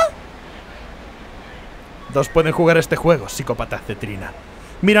 Bueno. Dos pueden jugar este juego, psicópata cetrina.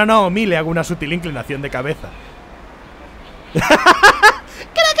 Mira a Naomi, le hago una sutil inclinación de cabeza. Creo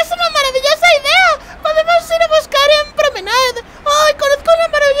que es una maravillosa idea. Podemos ir a buscar en Promenade. ¡Ay, conozco una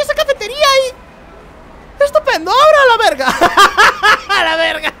maravillosa cafetería y... ¡Estupendo! ¡Ahora a la verga! ¡A la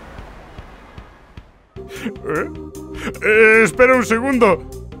verga! Espera un segundo.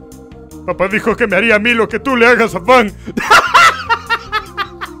 Papá dijo que me haría a mí lo que tú le hagas a Fang.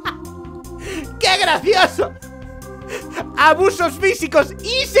 ¡Qué gracioso! Abusos físicos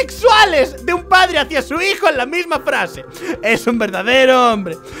y sexuales de un padre hacia su hijo en la misma frase. Es un verdadero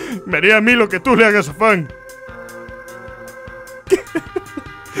hombre. Me haría a mí lo que tú le hagas a Fang.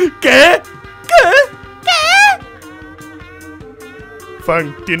 ¿Qué?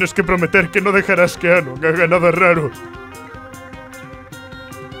 Fang, tienes que prometer que no dejarás que Anon haga nada raro.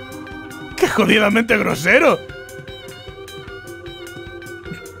 ¡Qué jodidamente grosero!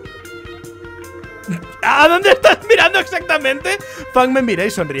 ¿A dónde estás mirando exactamente? Fang me mira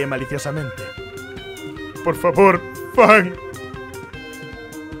y sonríe maliciosamente. Por favor, Fang.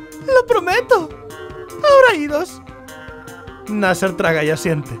 Lo prometo. Ahora idos. Nasser traga y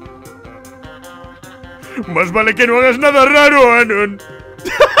asiente. Más vale que no hagas nada raro, Anon.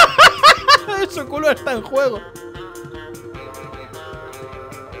 Su culo está en juego.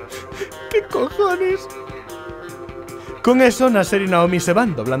 ¿Qué cojones? Con eso, Nasser y Naomi se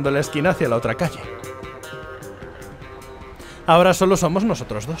van, doblando la esquina hacia la otra calle. Ahora solo somos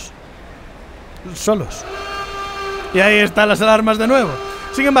nosotros dos. Solos. Y ahí están las alarmas de nuevo.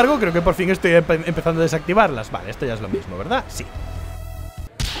 Sin embargo, creo que por fin estoy empezando a desactivarlas. Vale, esto ya es lo mismo, ¿verdad? Sí.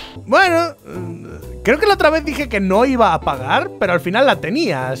 Bueno, creo que la otra vez dije que no iba a apagar, pero al final la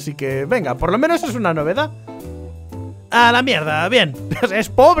tenía, así que venga, por lo menos es una novedad. A la mierda, bien. Es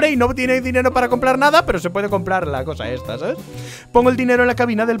pobre y no tiene dinero para comprar nada, pero se puede comprar la cosa esta, ¿sabes? Pongo el dinero en la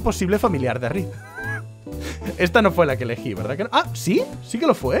cabina del posible familiar de Reed. Esta no fue la que elegí, ¿verdad que no? Ah, ¿sí? ¿Sí que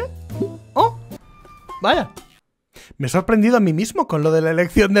lo fue? Oh, vaya. Me he sorprendido a mí mismo con lo de la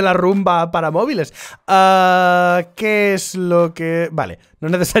elección de la rumba para móviles. ¿Qué es lo que...? Vale, no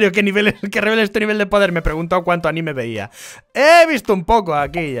es necesario que revele este nivel de poder. Me preguntó cuánto anime veía. He visto un poco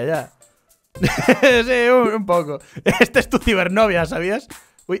aquí y allá. Sí, un poco. Esta es tu cibernovia, ¿sabías?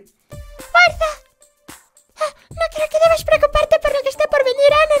 Uy. ¡Fuerza! No creo que debas preocuparte por lo que está por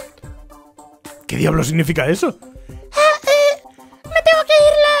venir, Anon. ¿Qué diablo significa eso? Me tengo que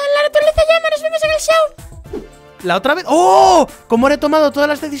ir. La naturaleza llama. Nos vemos en el show. ¿La otra vez? ¡Oh! Como he tomado todas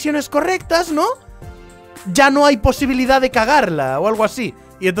las decisiones correctas, ¿no? Ya no hay posibilidad de cagarla o algo así.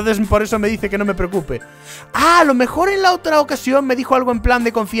 Y entonces por eso me dice que no me preocupe. Ah, a lo mejor en la otra ocasión me dijo algo en plan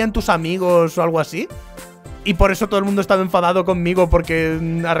de confía en tus amigos o algo así. Y por eso todo el mundo estaba enfadado conmigo porque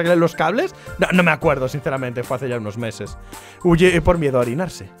arreglé los cables. No me acuerdo, sinceramente, fue hace ya unos meses. Huye por miedo a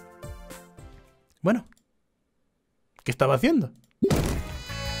orinarse. Bueno, ¿qué estaba haciendo?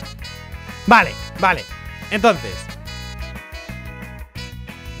 Vale. Entonces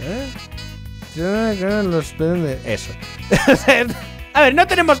eso. A ver, no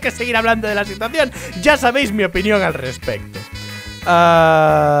tenemos que seguir hablando de la situación. Ya sabéis mi opinión al respecto.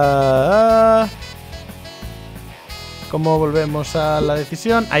 ¿Cómo volvemos a la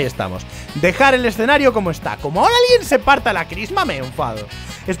decisión? Ahí estamos. Dejar el escenario como está. Como ahora alguien se parta la crisma, me enfado.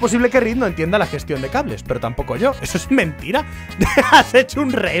 Es posible que Reed no entienda la gestión de cables, pero tampoco yo. Eso es mentira. ¿Has hecho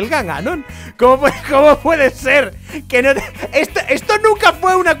un railgun, Anon? ¿Cómo puede ser que no esto nunca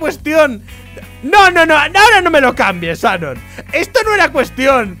fue una cuestión... No, ahora no me lo cambies, Anon. Esto no era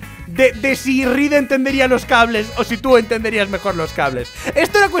cuestión de si Reed entendería los cables o si tú entenderías mejor los cables.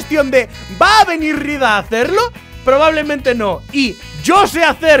 Esto era cuestión de ¿va a venir Reed a hacerlo? Probablemente no. Y yo sé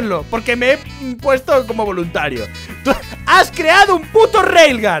hacerlo porque me he puesto como voluntario. Tú has creado un puto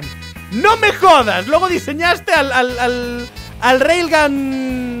railgun. No me jodas. Luego diseñaste al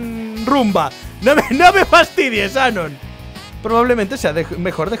railgun rumba. No me fastidies, Anon. Probablemente sea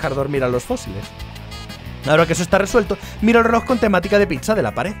mejor dejar dormir a los fósiles. Ahora que eso está resuelto, miro el reloj con temática de pizza de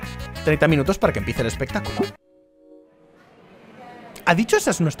la pared. 30 minutos para que empiece el espectáculo. ¿Ha dicho esa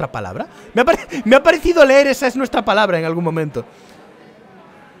es nuestra palabra? Me ha parecido leer esa es nuestra palabra en algún momento.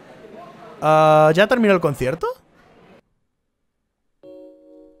 ¿Ya terminó el concierto?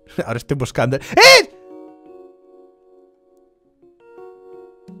 Ahora estoy buscando... ¡Eh!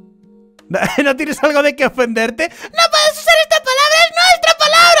 ¿No tienes algo de que ofenderte? ¡No puedes usar esta palabra! ¡Es nuestra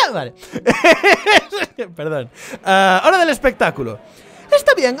palabra! Vale. Perdón. Hora del espectáculo.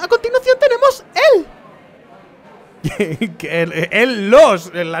 Está bien, a continuación tenemos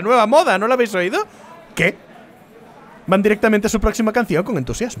la nueva moda, ¿no lo habéis oído? ¿Qué? Van directamente a su próxima canción con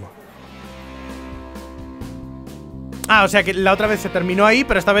entusiasmo. Ah, o sea que la otra vez se terminó ahí,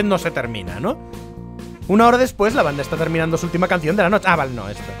 pero esta vez no se termina, ¿no? Una hora después, la banda está terminando su última canción de la noche. Ah, vale, no,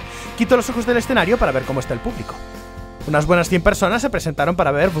 esto. Quito los ojos del escenario para ver cómo está el público. Unas buenas 100 personas se presentaron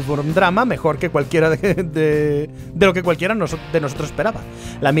para ver un drama mejor que cualquiera de lo que cualquiera de nosotros esperaba.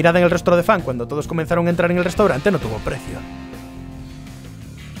 La mirada en el rostro de fan cuando todos comenzaron a entrar en el restaurante no tuvo precio.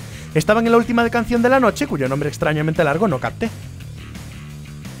 Estaban en la última canción de la noche, cuyo nombre extrañamente largo no capté.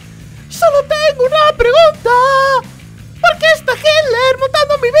 Solo tengo una pregunta. ¿Por qué está Hitler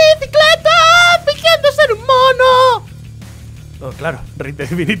montando mi bicicleta fingiendo ser un mono? Oh, claro, Reed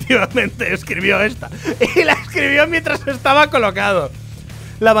definitivamente escribió esta. Y la escribió mientras estaba colocado.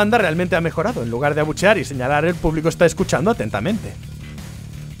 La banda realmente ha mejorado. En lugar de abuchear y señalar, el público está escuchando atentamente.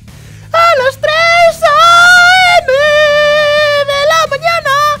 A las 3 AM de la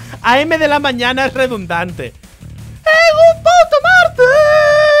mañana. AM de la mañana es redundante. En un puto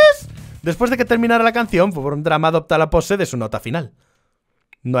martes. Después de que terminara la canción, un drama adopta la pose de su nota final.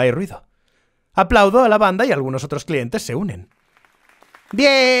 No hay ruido. Aplaudo a la banda y algunos otros clientes se unen.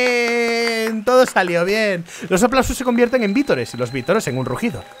 ¡Bien! Todo salió bien. Los aplausos se convierten en vítores y los vítores en un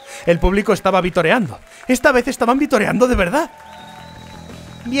rugido. El público estaba vitoreando. Esta vez estaban vitoreando de verdad.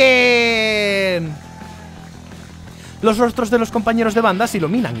 ¡Bien! Los rostros de los compañeros de banda se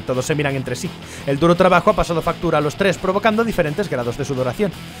iluminan y todos se miran entre sí. El duro trabajo ha pasado factura a los tres, provocando diferentes grados de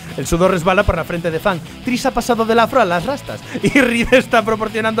sudoración. El sudor resbala por la frente de Fang. Tris ha pasado del afro a las rastas. Y Reed está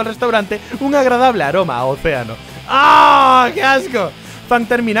proporcionando al restaurante un agradable aroma a océano. ¡Ah! ¡Qué asco! Fang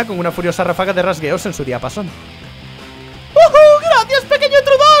termina con una furiosa ráfaga de rasgueos en su diapasón. ¡Gracias, pequeño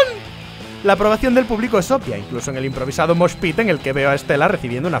trudón! La aprobación del público es obvia, incluso en el improvisado mosh pit en el que veo a Estela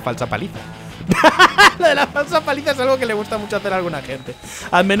recibiendo una falsa paliza. Lo de la falsa paliza es algo que le gusta mucho hacer a alguna gente.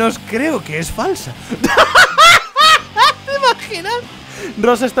 Al menos creo que es falsa. ¿Te imaginas?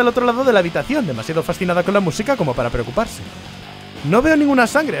 Rosa está al otro lado de la habitación, demasiado fascinada con la música como para preocuparse. No veo ninguna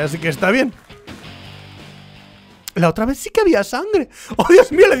sangre, así que está bien. La otra vez sí que había sangre. ¡Oh,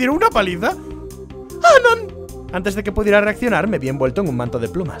 Dios mío! ¿Le dieron una paliza? ¡Anon! Antes de que pudiera reaccionar, me vi envuelto en un manto de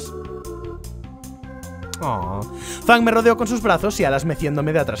plumas. Oh. Fang me rodeó con sus brazos y alas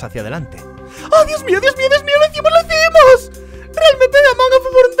meciéndome de atrás hacia adelante. ¡Oh, Dios mío, Dios mío, Dios mío! ¡Lo hicimos, lo hicimos! ¡Realmente llamamos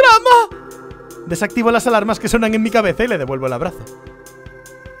por un drama! Desactivo las alarmas que sonan en mi cabeza y le devuelvo el abrazo.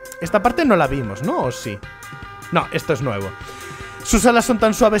 Esta parte no la vimos, ¿no? ¿O sí? No, esto es nuevo. Sus alas son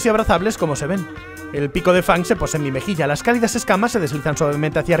tan suaves y abrazables como se ven. El pico de Fang se posa en mi mejilla. Las cálidas escamas se deslizan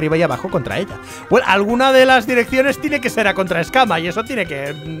suavemente hacia arriba y abajo contra ella. Bueno, alguna de las direcciones tiene que ser a contraescama y eso tiene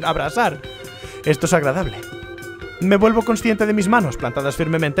que abrasar. Esto es agradable. Me vuelvo consciente de mis manos, plantadas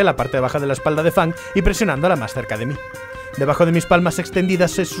firmemente en la parte baja de la espalda de Fang y presionándola más cerca de mí. Debajo de mis palmas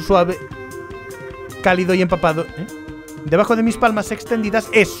extendidas es suave, cálido y empapado... Debajo de mis palmas extendidas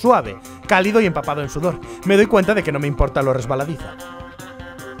es suave, cálido y empapado en sudor. Me doy cuenta de que no me importa lo resbaladiza.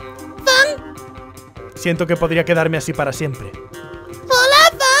 ¡Fang! Siento que podría quedarme así para siempre.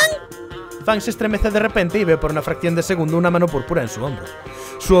 ¡Hola, Fang! Fang se estremece de repente y veo por una fracción de segundo una mano púrpura en su hombro.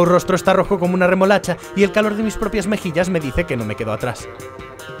 Su rostro está rojo como una remolacha y el calor de mis propias mejillas me dice que no me quedo atrás.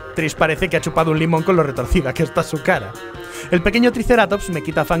 Tris parece que ha chupado un limón con lo retorcida que está su cara. El pequeño triceratops me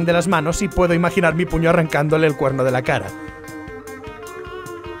quita a Fang de las manos y puedo imaginar mi puño arrancándole el cuerno de la cara.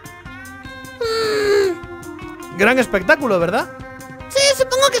 Gran espectáculo, ¿verdad? Sí,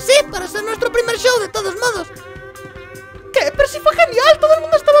 supongo que sí, para ser nuestro primer show de todos modos. ¿Qué? Pero sí fue genial, todo el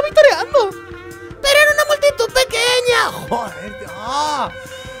mundo estaba vitoreando. Pero era una multitud pequeña. ¡Joder!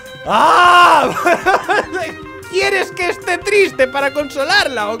 ¡Ah! ¿Quieres que esté triste para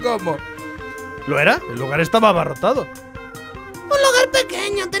consolarla o cómo? ¿Lo era? El lugar estaba abarrotado. Un lugar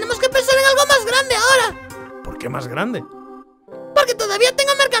pequeño, tenemos que pensar en algo más grande ahora. ¿Por qué más grande? Porque todavía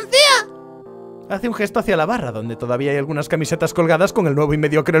tengo mercancía. Hace un gesto hacia la barra, donde todavía hay algunas camisetas colgadas con el nuevo y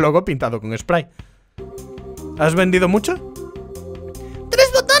mediocre logo pintado con spray. ¿Has vendido mucho? 3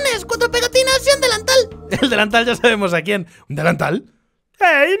 botones, 4 pegatinas y un delantal. El delantal ya sabemos a quién. ¿Un delantal?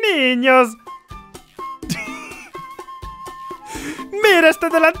 ¡Hey, niños! ¡Mira este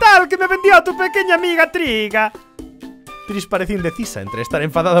delantal que me vendió tu pequeña amiga Triga! Tris parece indecisa entre estar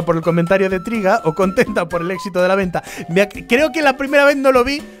enfadada por el comentario de Triga o contenta por el éxito de la venta. Creo que la primera vez no lo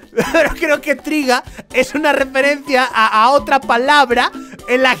vi, pero creo que Triga es una referencia a otra palabra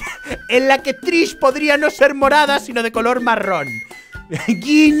en la que Tris podría no ser morada, sino de color marrón.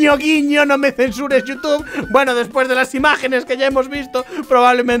 Guiño, guiño, no me censures, YouTube. Bueno, después de las imágenes que ya hemos visto,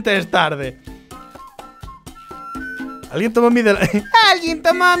 probablemente es tarde. ¿Alguien tomó mi delantal? ¡Alguien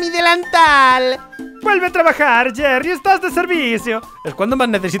tomó mi delantal! ¡Vuelve a trabajar, Jerry! ¡Estás de servicio! ¿Es cuando más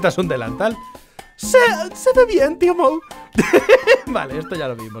necesitas un delantal? Se ve bien, tío Moe. Vale, esto ya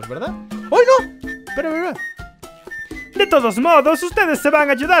lo vimos, ¿verdad? ¡Ay, no! Espera. De todos modos, ustedes se van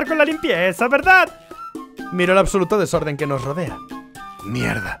a ayudar con la limpieza, ¿verdad? Miro el absoluto desorden que nos rodea.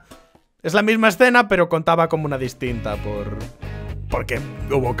 ¡Mierda! Es la misma escena, pero contaba como una distinta porque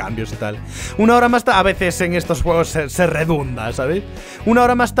hubo cambios y tal. Una hora más tarde, a veces en estos juegos se redunda, ¿sabéis? Una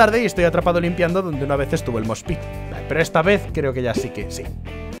hora más tarde y estoy atrapado limpiando donde una vez estuvo el mosh pit. Pero esta vez creo que ya sí que sí.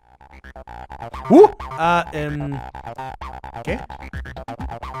 ¿Qué?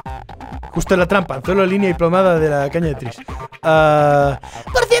 Justo en la trampa, anzuelo, línea y plomada de la caña de Tris. Por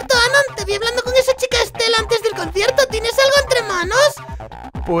cierto, Anon, te vi hablando con esa chica Estela antes del concierto. ¿Tienes algo entre manos?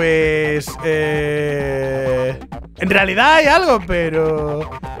 Pues... en realidad hay algo, pero...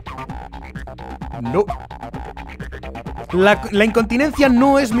 No. La incontinencia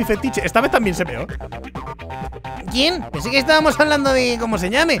no es mi fetiche. Esta vez también se meó. ¿Quién? Pensé que estábamos hablando de cómo se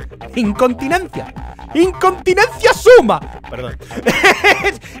llame. Incontinencia. ¡Incontinencia suma! Perdón.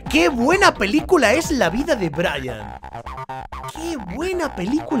 ¡Qué buena película es La vida de Brian! ¡Qué buena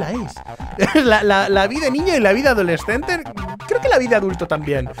película es! La vida de niño y la vida adolescente. Creo que la vida de adulto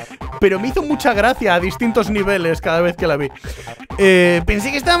también. Pero me hizo mucha gracia a distintos niveles cada vez que la vi.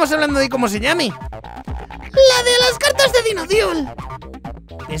 Pensé que estábamos hablando de cómo se llame. La de las cartas de Dino Duel.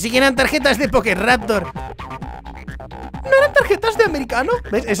 Pensé que eran tarjetas de Poké Raptor. ¿No eran tarjetas de americano?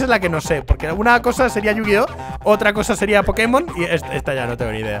 ¿Ves? Esa es la que no sé, porque una cosa sería Yu-Gi-Oh, otra cosa sería Pokémon y esta ya no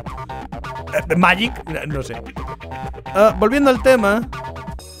tengo ni idea. Magic, no sé. Volviendo al tema.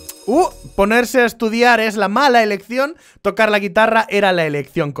 Ponerse a estudiar es la mala elección. Tocar la guitarra era la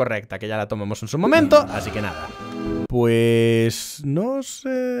elección correcta, que ya la tomamos en su momento, así que nada. Pues... no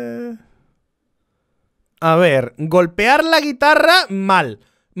sé... A ver, golpear la guitarra, mal.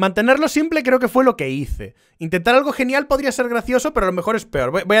 Mantenerlo simple creo que fue lo que hice. Intentar algo genial podría ser gracioso, pero a lo mejor es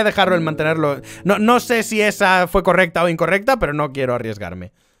peor. Voy a dejarlo en mantenerlo. No sé si esa fue correcta o incorrecta, pero no quiero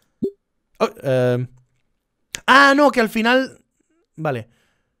arriesgarme. No, que al final... Vale.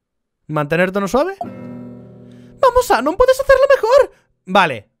 ¿Mantener tono suave? Vamos, Anon, puedes hacerlo mejor.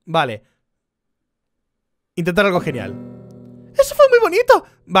 Vale. Intentar algo genial. Eso fue muy bonito.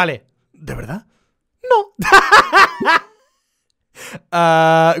 Vale. ¿De verdad? No.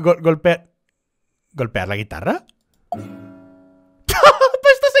 ¿Golpear la guitarra? ¡Pues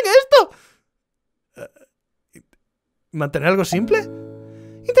estás en esto! ¿Mantener algo simple?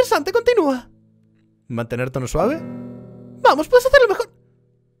 Interesante, continúa. ¿Mantener tono suave? Vamos, puedes hacerlo mejor.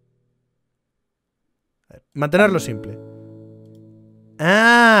 Mantenerlo simple.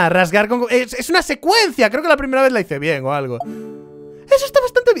 Rasgar con... Es una secuencia. Creo que la primera vez la hice bien o algo. Eso está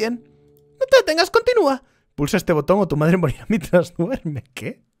bastante bien. No te detengas, continúa. Pulsa este botón o tu madre morirá mientras duerme.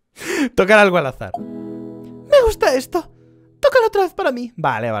 ¿Qué? Tocar algo al azar. Me gusta esto. Tócalo otra vez para mí.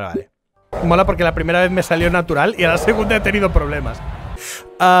 Vale. Mola porque la primera vez me salió natural y a la segunda he tenido problemas.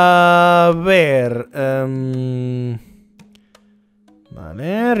 A ver...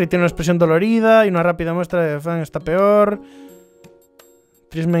 Vale, retiene una expresión dolorida y una rápida muestra de fan está peor.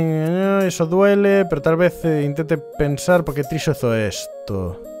 Tris me engañó, eso duele, pero tal vez intente pensar por qué Tris hizo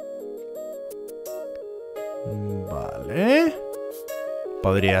esto. Vale.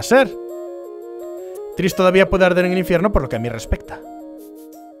 Podría ser. Tris todavía puede arder en el infierno por lo que a mí respecta.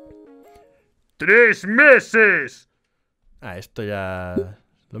 3 meses. Esto ya...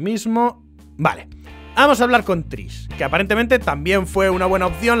 lo mismo. Vale. Vamos a hablar con Tris, que aparentemente también fue una buena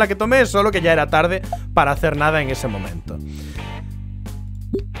opción la que tomé, solo que ya era tarde para hacer nada en ese momento.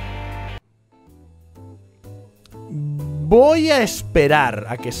 Voy a esperar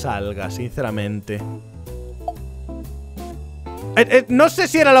a que salga, sinceramente. No sé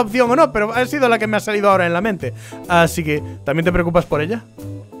si era la opción o no, pero ha sido la que me ha salido ahora en la mente. Así que, ¿también te preocupas por ella?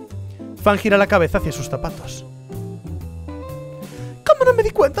 Fan gira la cabeza hacia sus zapatos. ¿Cómo no me di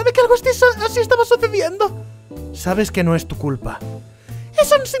cuenta de que algo así estaba sucediendo? Sabes que no es tu culpa.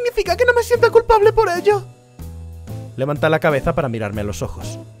 Eso no significa que no me sienta culpable por ello. Levanta la cabeza para mirarme a los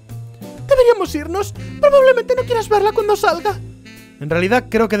ojos. Deberíamos irnos. Probablemente no quieras verla cuando salga. En realidad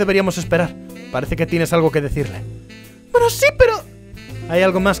creo que deberíamos esperar. Parece que tienes algo que decirle. Bueno, sí, pero... hay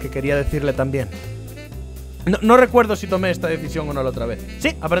algo más que quería decirle también. No recuerdo si tomé esta decisión o no la otra vez.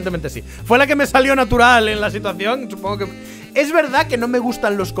 Sí, aparentemente sí. Fue la que me salió natural en la situación. Supongo que... Es verdad que no me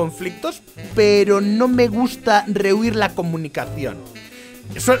gustan los conflictos, pero no me gusta rehuir la comunicación.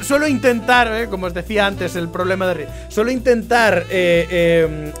 Suelo intentar, como os decía antes, el problema de... Suelo intentar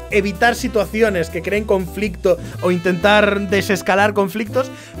evitar situaciones que creen conflicto o intentar desescalar conflictos,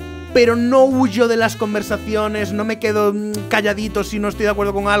 pero no huyo de las conversaciones, no me quedo calladito si no estoy de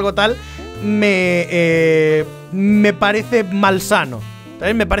acuerdo con algo tal. Me parece malsano.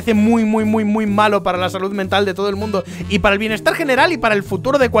 ¿Sabes? Me parece muy malo para la salud mental de todo el mundo y para el bienestar general y para el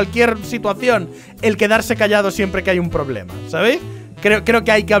futuro de cualquier situación el quedarse callado siempre que hay un problema, ¿sabéis? Creo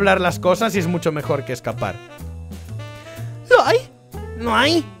que hay que hablar las cosas y es mucho mejor que escapar. ¿Lo hay? ¿No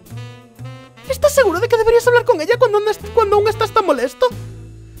hay? ¿Estás seguro de que deberías hablar con ella cuando aún estás tan molesto?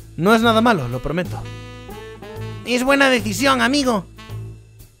 No es nada malo, lo prometo. Es buena decisión, amigo.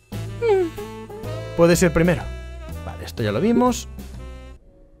 Puedes ir primero. Vale, esto ya lo vimos.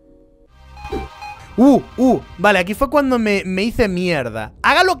 Vale, aquí fue cuando me hice mierda.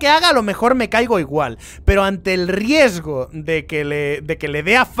 Haga lo que haga, a lo mejor me caigo igual. Pero ante el riesgo de que le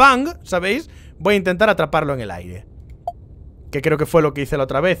dé a Fang, ¿sabéis? Voy a intentar atraparlo en el aire. Que creo que fue lo que hice la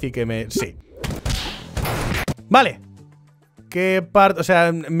otra vez y que me... sí. Vale. ¿Qué parte? O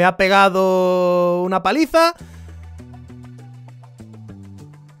sea, me ha pegado una paliza.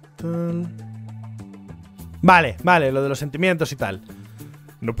 Vale, lo de los sentimientos y tal.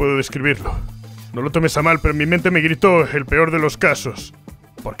 No puedo describirlo. No lo tomes a mal, pero en mi mente me gritó el peor de los casos.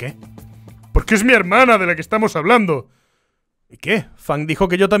 ¿Por qué? Porque es mi hermana de la que estamos hablando. ¿Y qué? Fang dijo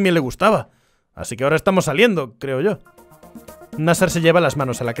que yo también le gustaba. Así que ahora estamos saliendo, creo yo. Nasser se lleva las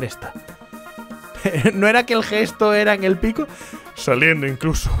manos a la cresta. ¿No era que el gesto era en el pico? Saliendo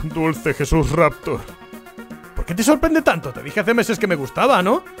incluso, dulce Jesús Raptor. ¿Por qué te sorprende tanto? Te dije hace meses que me gustaba,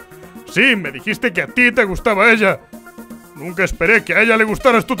 ¿no? Sí, me dijiste que a ti te gustaba ella. Nunca esperé que a ella le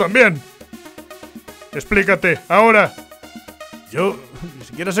gustaras tú también. Explícate, ahora. Yo ni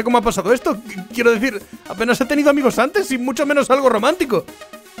siquiera sé cómo ha pasado esto. Quiero decir, apenas he tenido amigos antes y mucho menos algo romántico.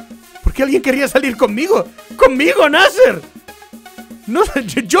 ¿Por qué alguien querría salir conmigo? ¡Conmigo, Nasser! No,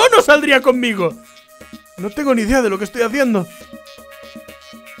 yo no saldría conmigo. No tengo ni idea de lo que estoy haciendo.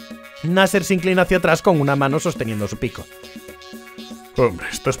 Nasser se inclina hacia atrás con una mano sosteniendo su pico. Hombre,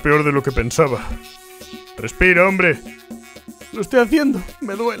 estás peor de lo que pensaba. Respira, hombre. Lo estoy haciendo,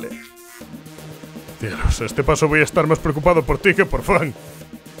 me duele. Dios, a este paso voy a estar más preocupado por ti que por Fang.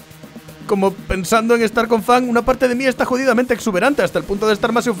 Como pensando en estar con Fang, una parte de mí está jodidamente exuberante hasta el punto de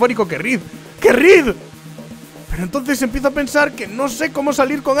estar más eufórico que Reed. ¡Que Reed! Pero entonces empiezo a pensar que no sé cómo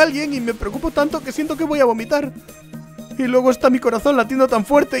salir con alguien y me preocupo tanto que siento que voy a vomitar. Y luego está mi corazón latiendo tan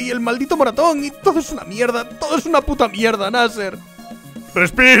fuerte y el maldito moratón y todo es una mierda, todo es una puta mierda, Nasser.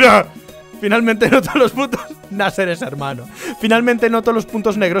 ¡Respira! Finalmente noto los puntos... Nasser es hermano. Finalmente noto los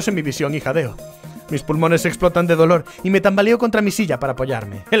puntos negros en mi visión y jadeo. Mis pulmones explotan de dolor y me tambaleo contra mi silla para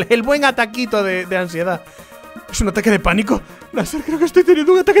apoyarme. El buen ataquito de ansiedad. ¿Es un ataque de pánico? Nasser, creo que estoy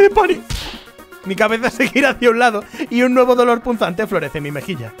teniendo un ataque de pánico. Mi cabeza se gira hacia un lado y un nuevo dolor punzante florece en mi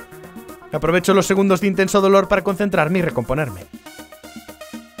mejilla. Aprovecho los segundos de intenso dolor para concentrarme y recomponerme.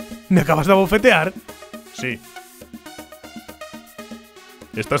 ¿Me acabas de abofetear? Sí.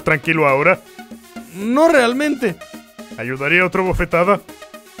 ¿Estás tranquilo ahora? No realmente. ¿Ayudaría otra bofetada?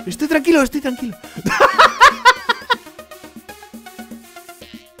 Estoy tranquilo, estoy tranquilo.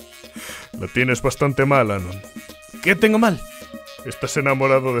 La tienes bastante mal, Anon. ¿Qué tengo mal? Estás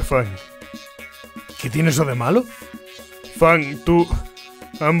enamorado de Fang. ¿Qué tiene eso de malo? Fang, tú...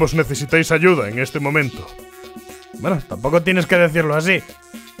 Ambos necesitáis ayuda en este momento. Bueno, tampoco tienes que decirlo así.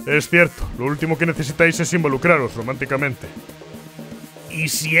 Es cierto, lo último que necesitáis es involucraros románticamente. ¿Y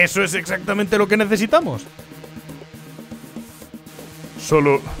si eso es exactamente lo que necesitamos?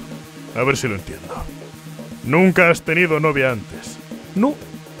 Solo... a ver si lo entiendo. ¿Nunca has tenido novia antes? No.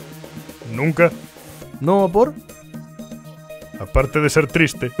 ¿Nunca? ¿No por? Aparte de ser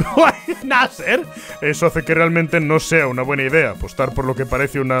triste. ¿Nasser? Eso hace que realmente no sea una buena idea apostar por lo que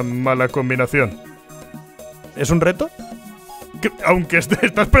parece una mala combinación. ¿Es un reto? Aunque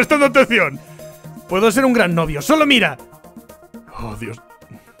estás prestando atención. Puedo ser un gran novio, solo mira. Oh, Dios.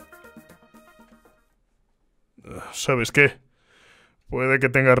 ¿Sabes qué? Puede que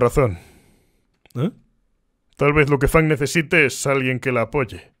tengas razón. ¿Eh? Tal vez lo que Fang necesite es alguien que la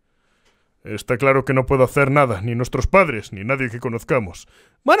apoye. Está claro que no puedo hacer nada, ni nuestros padres, ni nadie que conozcamos.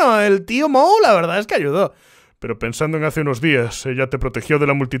 Bueno, el tío Mo la verdad es que ayudó. Pero pensando en hace unos días, ella te protegió de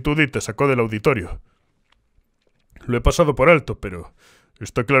la multitud y te sacó del auditorio. Lo he pasado por alto, pero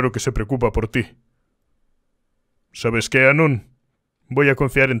está claro que se preocupa por ti. ¿Sabes qué, Anon? Voy a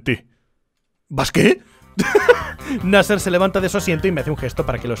confiar en ti. ¿Vas qué? Nasser se levanta de su asiento y me hace un gesto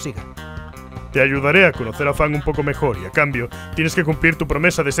para que lo siga. Te ayudaré a conocer a Fang un poco mejor y a cambio tienes que cumplir tu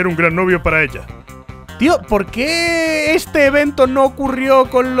promesa de ser un gran novio para ella. Tío, ¿por qué este evento no ocurrió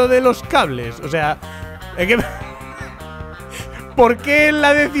con lo de los cables? O sea, ¿por qué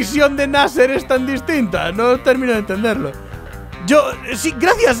la decisión de Nasser es tan distinta? No termino de entenderlo. Sí,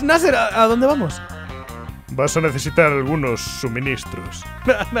 gracias, Nasser. ¿A dónde vamos? Vas a necesitar algunos suministros.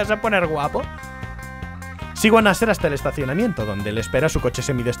 ¿Me vas a poner guapo? Sigo a Nasser hasta el estacionamiento, donde le espera su coche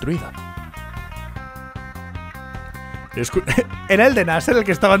semidestruido. ¿Era el de Nasser el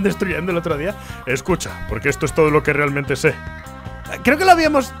que estaban destruyendo el otro día? Escucha, porque esto es todo lo que realmente sé. Creo que lo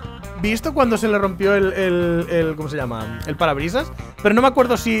habíamos visto cuando se le rompió el ¿cómo se llama? El parabrisas. Pero no me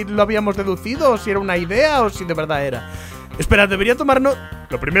acuerdo si lo habíamos deducido o si era una idea o si de verdad era. Espera, debería tomarnos...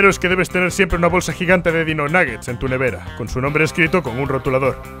 Lo primero es que debes tener siempre una bolsa gigante de Dino Nuggets en tu nevera, con su nombre escrito con un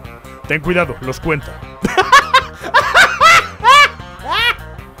rotulador. Ten cuidado, los cuenta.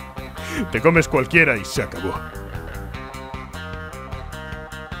 Te comes cualquiera y se acabó.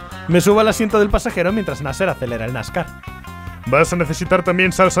 Me subo al asiento del pasajero mientras Nasser acelera el NASCAR. Vas a necesitar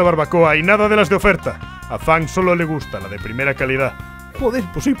también salsa barbacoa y nada de las de oferta. A Fang solo le gusta la de primera calidad. Joder,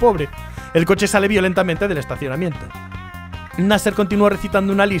 pues soy pobre. El coche sale violentamente del estacionamiento. Nasser continúa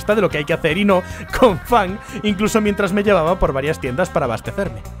recitando una lista de lo que hay que hacer y no, con Fang, incluso mientras me llevaba por varias tiendas para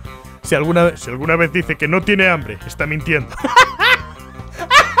abastecerme. Si alguna vez dice que no tiene hambre, está mintiendo.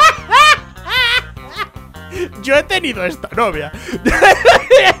 Yo he tenido esta novia.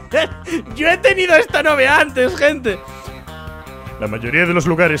 Yo he tenido esta novia antes, gente. La mayoría de los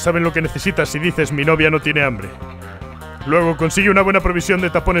lugares saben lo que necesitas si dices mi novia no tiene hambre. Luego consigue una buena provisión de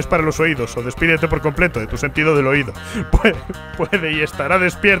tapones para los oídos o despídete por completo de tu sentido del oído. Puede y estará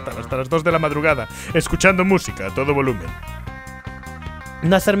despierta hasta las 2 de la madrugada, escuchando música a todo volumen.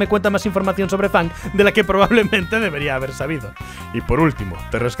 Nasser me cuenta más información sobre Fang de la que probablemente debería haber sabido. Y por último,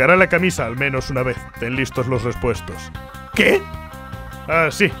 te rasgará la camisa al menos una vez. Ten listos los repuestos. ¿Qué? Ah,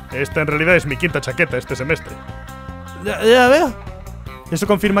 sí, esta en realidad es mi 5ª chaqueta este semestre. Ya veo. Eso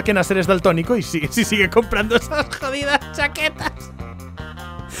confirma que Nasser es daltónico y sí sigue comprando esas jodidas chaquetas.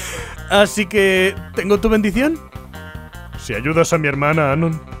 Así que, ¿tengo tu bendición? Si ayudas a mi hermana,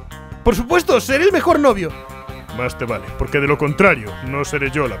 Anon. Por supuesto, seré el mejor novio. Más te vale, porque de lo contrario, no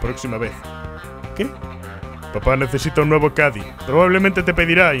seré yo la próxima vez. ¿Qué? Papá necesita un nuevo caddy. Probablemente te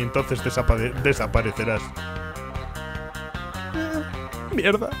pedirá y entonces desaparecerás.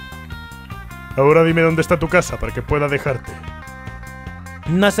 Mierda. Ahora dime dónde está tu casa para que pueda dejarte.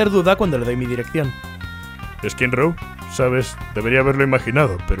 Nasser duda cuando le doy mi dirección. ¿Skin Row? Sabes, debería haberlo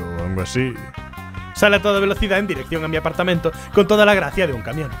imaginado, pero aún así... Sale a toda velocidad en dirección a mi apartamento con toda la gracia de un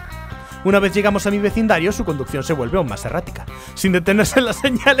camión. Una vez llegamos a mi vecindario, su conducción se vuelve aún más errática, sin detenerse en las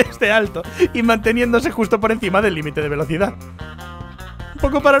señales de alto y manteniéndose justo por encima del límite de velocidad. ¿Un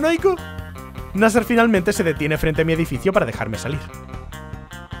poco paranoico? Nasser finalmente se detiene frente a mi edificio para dejarme salir.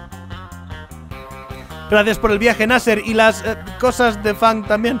 Gracias por el viaje, Nasser, y las cosas de Fang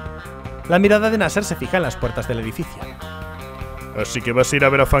también. La mirada de Nasser se fija en las puertas del edificio. Así que vas a ir a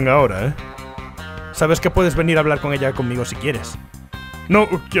ver a Fang ahora, ¿eh? Sabes que puedes venir a hablar con ella conmigo si quieres. No,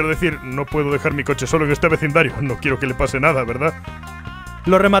 quiero decir, no puedo dejar mi coche solo en este vecindario. No quiero que le pase nada, ¿verdad?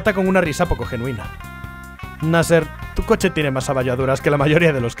 Lo remata con una risa poco genuina. Nasser, tu coche tiene más abolladuras que la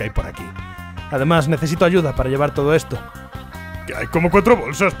mayoría de los que hay por aquí. Además, necesito ayuda para llevar todo esto. Que hay como 4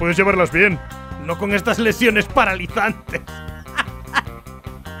 bolsas, puedes llevarlas bien. No con estas lesiones paralizantes.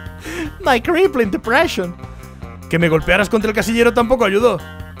 My crippling depression. Que me golpearas contra el casillero tampoco ayudó.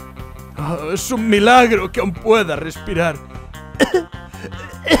 Oh, es un milagro que aún pueda respirar.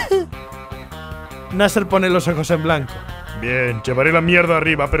 Nasser pone los ojos en blanco. Bien, llevaré la mierda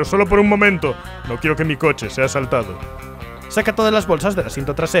arriba, pero solo por un momento. No quiero que mi coche sea asaltado. Saca todas las bolsas del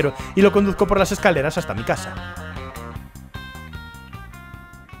asiento trasero y lo conduzco por las escaleras hasta mi casa.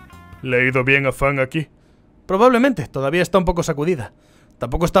 ¿Le ha ido bien a Fang aquí? Probablemente, todavía está un poco sacudida.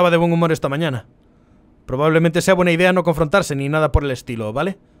 Tampoco estaba de buen humor esta mañana. Probablemente sea buena idea no confrontarse ni nada por el estilo,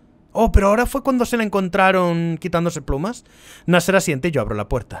 ¿vale? Oh, pero ahora fue cuando se la encontraron quitándose plumas. Nasser asiente y yo abro la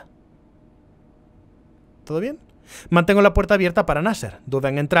puerta. ¿Todo bien? Mantengo la puerta abierta para Nasser. Duda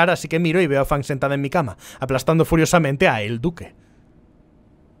en entrar, así que miro y veo a Fang sentada en mi cama, aplastando furiosamente a el duque.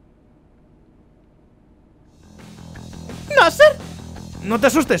 ¿Nasser? No te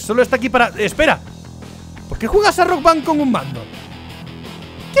asustes, solo está aquí para... ¡Espera! ¿Por qué juegas a Rock Band con un mando?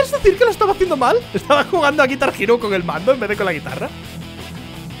 ¿Quieres decir que lo estaba haciendo mal? Estaba jugando a Guitar Hero con el mando en vez de con la guitarra.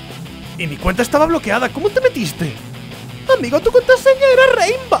 Y mi cuenta estaba bloqueada. ¿Cómo te metiste? Amigo, tu contraseña era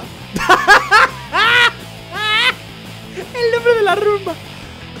Rainbow. El nombre de la rumba.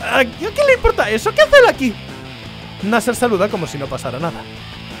 ¿A qué le importa eso? ¿Qué hace él aquí? Nasser saluda como si no pasara nada.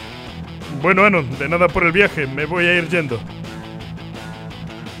 Bueno, Anon, de nada por el viaje. Me voy a ir yendo.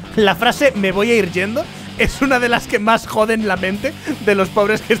 La frase "me voy a ir yendo" es una de las que más joden la mente de los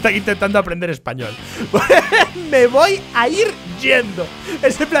pobres que están intentando aprender español. Me voy a ir yendo.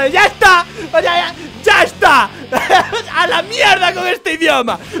 Ese plan, ¡ya está! ¡Ya está! ¡A la mierda con este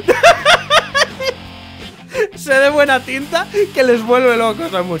idioma! Sé de buena tinta que les vuelve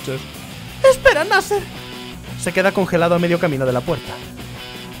locos a muchos. Espera, Nasser. Se queda congelado a medio camino de la puerta.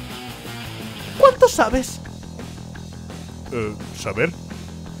 ¿Cuánto sabes? ¿Saber?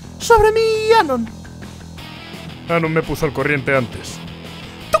 Sobre mi Anon. Anon me puso al corriente antes.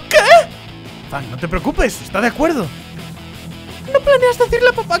 ¿Tú qué? Fang, no te preocupes, está de acuerdo. No planeas decirle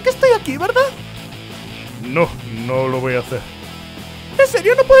a papá que estoy aquí, ¿verdad? No, no lo voy a hacer. ¿En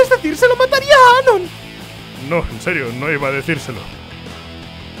serio no puedes decírselo? ¡Mataría a Anon! No, en serio, no iba a decírselo.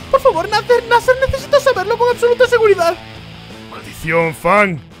 Por favor, Nasser, necesito saberlo con absoluta seguridad. ¡Maldición,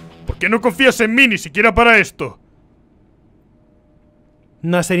 Fang! ¿Por qué no confías en mí ni siquiera para esto?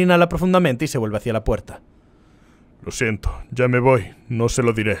 Nasser inhala profundamente y se vuelve hacia la puerta. Lo siento, ya me voy. No se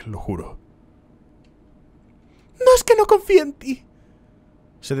lo diré, lo juro. No es que no confíe en ti.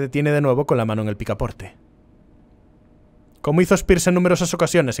 Se detiene de nuevo con la mano en el picaporte. Como hizo Spears en numerosas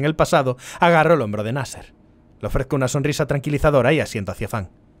ocasiones en el pasado, agarro el hombro de Nasser. Le ofrezco una sonrisa tranquilizadora y asiento hacia Fang.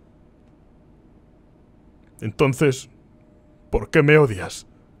 Entonces, ¿por qué me odias?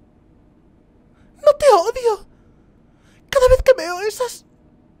 No te odio. Cada vez que veo esas...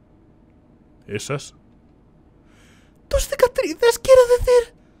 ¿Esas? Tus cicatrices, quiero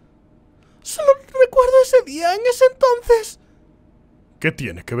decir. Solo recuerdo ese día, en ese entonces. ¿Qué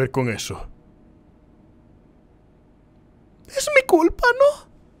tiene que ver con eso? Es mi culpa, ¿no?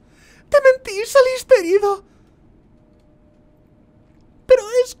 Te mentí, saliste herido. Pero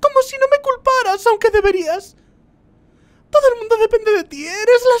es como si no me culparas, aunque deberías. Todo el mundo depende de ti,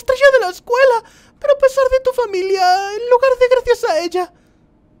 eres la estrella de la escuela, pero a pesar de tu familia, en lugar de gracias a ella,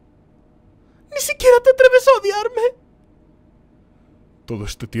 ni siquiera te atreves a odiarme. Todo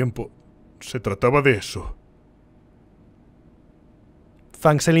este tiempo se trataba de eso.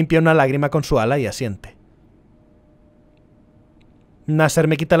 Fang se limpia una lágrima con su ala y asiente. Nasser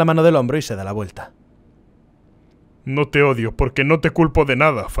me quita la mano del hombro y se da la vuelta. No te odio porque no te culpo de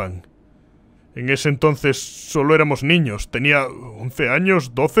nada, Fang. En ese entonces solo éramos niños. Tenía 11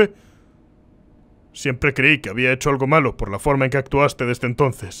 años, 12. Siempre creí que había hecho algo malo por la forma en que actuaste desde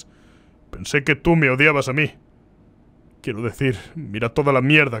entonces. Pensé que tú me odiabas a mí. Quiero decir, mira toda la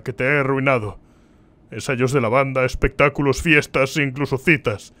mierda que te he arruinado. Ensayos de la banda, espectáculos, fiestas e incluso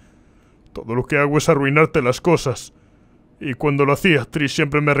citas. Todo lo que hago es arruinarte las cosas. Y cuando lo hacía, Trish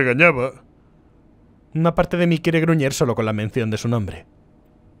siempre me regañaba. Una parte de mí quiere gruñir solo con la mención de su nombre.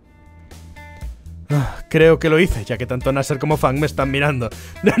 Creo que lo hice, ya que tanto Nasser como Fang me están mirando.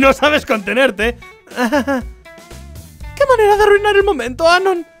 ¡No sabes contenerte! ¡Qué manera de arruinar el momento,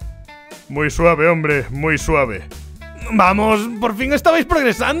 Anon! Muy suave, hombre, muy suave. ¡Vamos! ¡Por fin estabais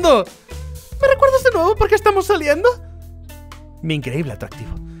progresando! ¿Me recuerdas de nuevo por qué estamos saliendo? Mi increíble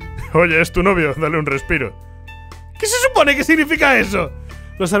atractivo. Oye, es tu novio, dale un respiro. ¿Qué se supone que significa eso?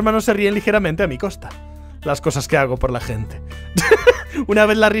 Los hermanos se ríen ligeramente a mi costa. Las cosas que hago por la gente. Una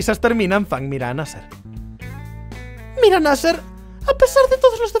vez las risas terminan, Fang mira a Nasser. Mira, Nasser, a pesar de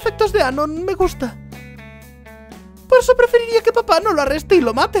todos los defectos de Anon, me gusta. Por eso preferiría que papá no lo arreste y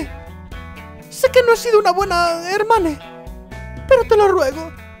lo mate. Sé que no he sido una buena hermana, pero te lo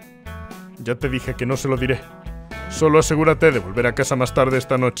ruego. Ya te dije que no se lo diré. Solo asegúrate de volver a casa más tarde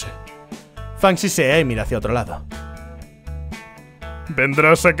esta noche. Fang sisea y mira hacia otro lado.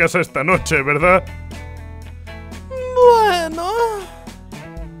 Vendrás a casa esta noche, ¿verdad? Bueno...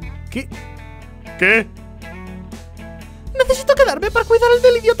 ¿Qué? ¿Qué? Necesito quedarme para cuidar al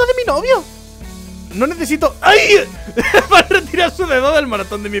del idiota de mi novio. No necesito... ¡Ay! Para retirar su dedo del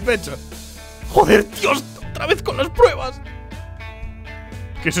maratón de mi pecho. Joder, Dios, otra vez con las pruebas.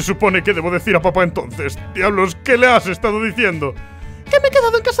 ¿Qué se supone que debo decir a papá entonces? Diablos, ¿qué le has estado diciendo? Que me he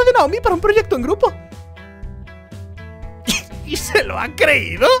quedado en casa de Naomi para un proyecto en grupo. ¿Y se lo ha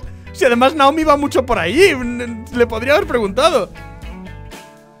creído? Si además Naomi va mucho por allí, le podría haber preguntado.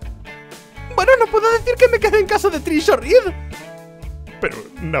 Bueno, no puedo decir que me quedé en casa de Trish o Reed. Pero,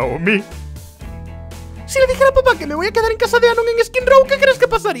 Naomi... Si le dijera a papá que me voy a quedar en casa de Anon en Skin Row, ¿qué crees que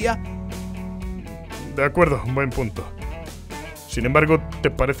pasaría? De acuerdo, buen punto. Sin embargo, ¿te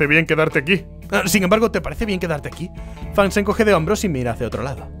parece bien quedarte aquí? ¿te parece bien quedarte aquí? Fang se encoge de hombros y mira hacia otro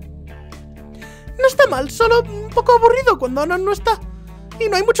lado. No está mal, solo un poco aburrido cuando Anon no está. Y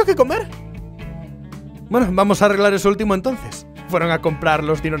no hay mucho que comer. Bueno, vamos a arreglar eso último entonces. Fueron a comprar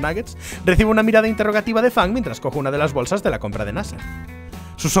los Dino Nuggets. Recibo una mirada interrogativa de Fang mientras cojo una de las bolsas de la compra de Nasser.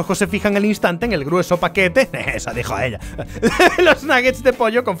 Sus ojos se fijan al instante en el grueso paquete, eso dijo ella, los nuggets de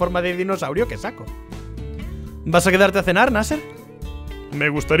pollo con forma de dinosaurio que saco. ¿Vas a quedarte a cenar, Nasser? Me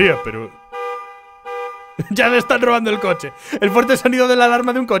gustaría, pero... Ya le están robando el coche. El fuerte sonido de la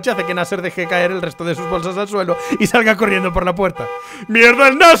alarma de un coche hace que Nasser deje caer el resto de sus bolsas al suelo y salga corriendo por la puerta. ¡Mierda,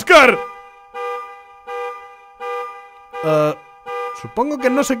 el NASCAR! Supongo que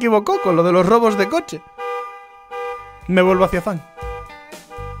no se equivocó con lo de los robos de coche. Me vuelvo hacia Fang,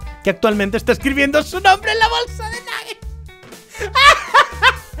 que actualmente está escribiendo su nombre en la bolsa de nuggets.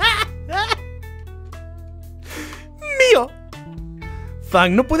 ¡Mío!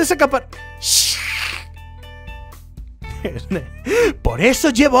 Fang, no puedes escapar. Por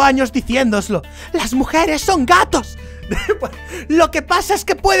eso llevo años diciéndoslo. Las mujeres son gatos. Lo que pasa es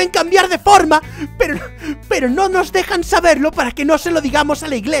que pueden cambiar de forma, pero no nos dejan saberlo para que no se lo digamos a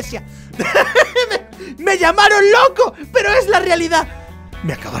la iglesia. Me llamaron loco, pero es la realidad.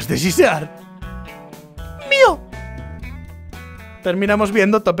 Me acabas de sisear. ¡Mío! Terminamos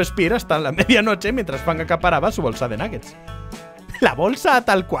viendo Top Spear hasta la medianoche mientras Fang acaparaba su bolsa de nuggets. ¿La bolsa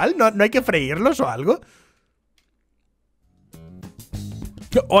tal cual? ¿No hay que freírlos o algo?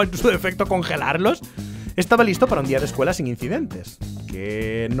 ¿O en su defecto congelarlos? Estaba listo para un día de escuela sin incidentes.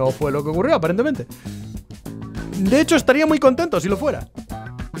 Que no fue lo que ocurrió, aparentemente. De hecho, estaría muy contento si lo fuera.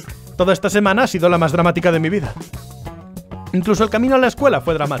 Toda esta semana ha sido la más dramática de mi vida. Incluso el camino a la escuela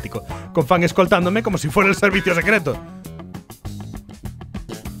fue dramático, con Fan escoltándome como si fuera el servicio secreto.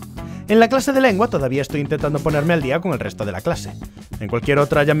 En la clase de lengua todavía estoy intentando ponerme al día con el resto de la clase. En cualquier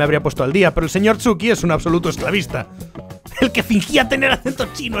otra ya me habría puesto al día, pero el señor Tsuki es un absoluto esclavista. El que fingía tener acento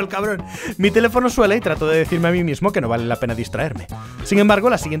chino, el cabrón. Mi teléfono suena y trato de decirme a mí mismo que no vale la pena distraerme. Sin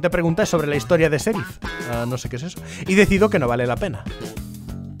embargo, la siguiente pregunta es sobre la historia de Serif. No sé qué es eso. Y decido que no vale la pena.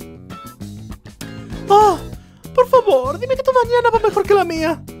 ¡Oh! Por favor, dime que tu mañana va mejor que la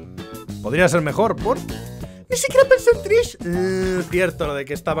mía. Podría ser mejor, ¿por? Ni siquiera pensé en Trish. Cierto, lo de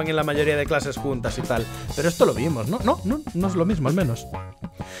que estaban en la mayoría de clases juntas y tal. Pero esto lo vimos, ¿no? No es lo mismo, al menos.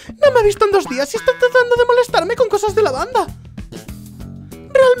 No me he visto en 2 días y está tratando de molestarme con cosas de la banda.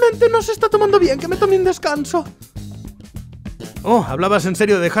 Realmente no se está tomando bien que me tome un descanso. Oh, hablabas en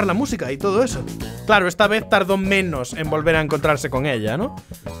serio de dejar la música y todo eso. Claro, esta vez tardó menos en volver a encontrarse con ella, ¿no?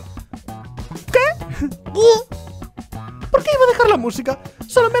 ¿Qué? ¿Por qué iba a dejar la música?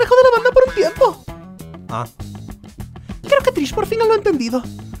 Solo me alejó de la banda por un tiempo. Ah. Creo que Trish por fin lo ha entendido.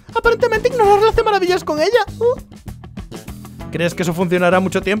 Aparentemente ignorarla hace maravillas con ella. ¿Crees que eso funcionará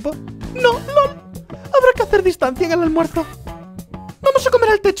mucho tiempo? No, habrá que hacer distancia en el almuerzo. Vamos a comer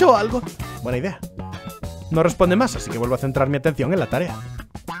al techo o algo. Buena idea. No responde más, así que vuelvo a centrar mi atención en la tarea.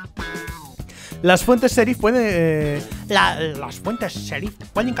 Las fuentes serif pueden... Las fuentes serif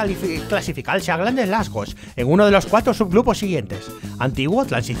pueden clasificarse a grandes rasgos en uno de los 4 subgrupos siguientes: antiguo,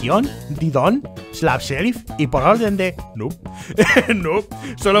 transición, didón, slav serif y por orden de... No. No.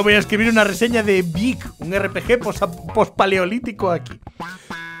 Solo voy a escribir una reseña de Big, un RPG post-paleolítico aquí.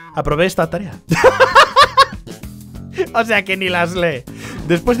 Aprobé esta tarea. O sea que ni las lee.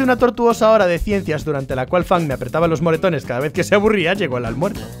 Después de una tortuosa hora de ciencias durante la cual Fan me apretaba los moretones cada vez que se aburría, llegó el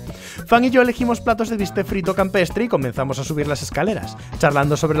almuerzo. Fan y yo elegimos platos de bistec frito campestre y comenzamos a subir las escaleras,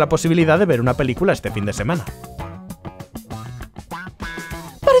 charlando sobre la posibilidad de ver una película este fin de semana.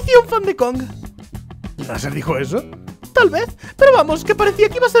 Parecía un fan de Kong. ¿Nasser dijo eso? Tal vez, pero vamos, que parecía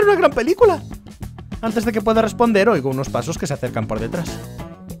que iba a ser una gran película. Antes de que pueda responder, oigo unos pasos que se acercan por detrás.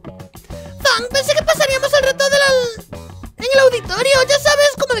 Fan, pensé que pasaríamos el rato en el auditorio, ya sabes,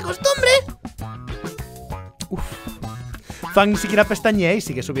 como de costumbre. Uf. Fan ni siquiera pestañea y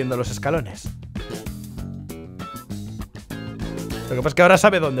sigue subiendo los escalones. Lo que pasa es que ahora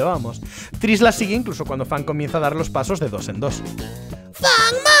sabe dónde vamos. Trish la sigue incluso cuando Fan comienza a dar los pasos de 2 en 2.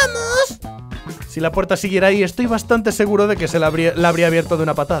 ¡Fan, vamos! Si la puerta siguiera ahí, estoy bastante seguro de que la habría abierto de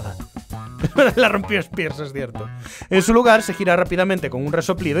una patada. La rompió Spears, es cierto. En su lugar, se gira rápidamente con un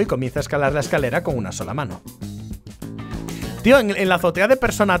resoplido y comienza a escalar la escalera con una sola mano. Tío, en la azotea de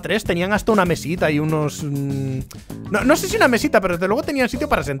Persona 3 tenían hasta una mesita y unos... No sé si una mesita, pero desde luego tenían sitio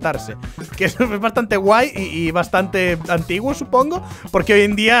para sentarse. Que es bastante guay y bastante antiguo, supongo. Porque hoy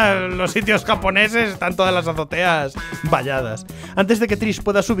en día los sitios japoneses están todas las azoteas valladas. Antes de que Trish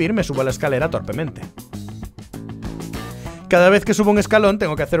pueda subir, me subo a la escalera torpemente. Cada vez que subo un escalón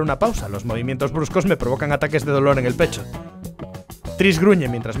tengo que hacer una pausa. Los movimientos bruscos me provocan ataques de dolor en el pecho. Trish gruñe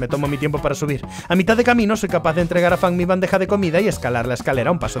mientras me tomo mi tiempo para subir. A mitad de camino soy capaz de entregar a Fan mi bandeja de comida y escalar la escalera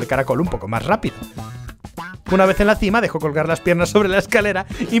a un paso de caracol un poco más rápido. Una vez en la cima dejo colgar las piernas sobre la escalera,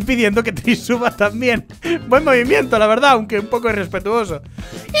 impidiendo que Trish suba también. Buen movimiento, la verdad, aunque un poco irrespetuoso.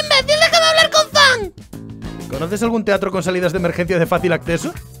 ¡Imbécil, déjame hablar con Fan! ¿Conoces algún teatro con salidas de emergencia de fácil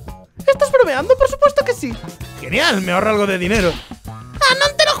acceso? ¿Estás bromeando? Por supuesto que sí. Genial, me ahorra algo de dinero.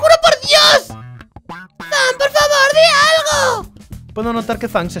 ¡Anon, te lo juro por Dios! ¡Fan, por favor, di algo! Puedo notar que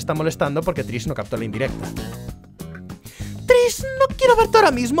Fan se está molestando porque Trish no captó la indirecta. Trish, no quiero verte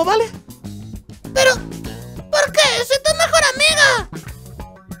ahora mismo, ¿vale? Pero... ¿por qué? ¡Soy tu mejor amiga!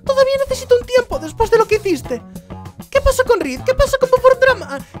 Todavía necesito un tiempo después de lo que hiciste. ¿Qué pasa con Reed? ¿Qué pasa con Bobor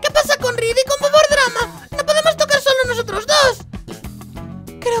Drama? ¿Qué pasa con Reed y con Bobor Drama? ¡No podemos tocar solo nosotros dos!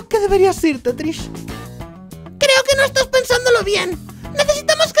 Creo que deberías irte, Trish. Creo que no estás pensándolo bien.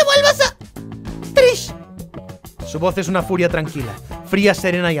 Necesitamos que vuelvas a... Trish. Su voz es una furia tranquila, fría,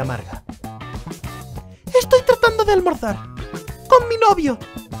 serena y amarga. Estoy tratando de almorzar con mi novio,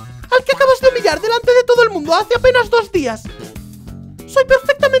 al que acabas de humillar delante de todo el mundo hace apenas 2 días. Soy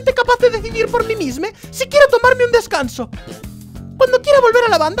perfectamente capaz de decidir por mí misma si quiero tomarme un descanso. Cuando quiera volver a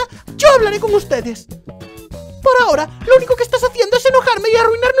la banda, yo hablaré con ustedes. Por ahora, lo único que estás haciendo es enojarme y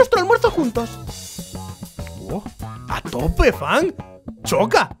arruinar nuestro almuerzo juntos. Oh, ¡a tope, Fan!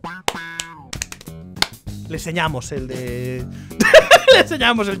 ¡Choca! Le enseñamos el de... Le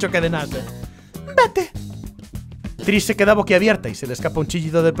enseñamos el choque de Nasser. ¡Vete! Trish se queda boquiabierta y se le escapa un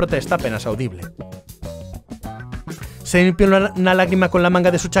chillido de protesta apenas audible. Se limpia una lágrima con la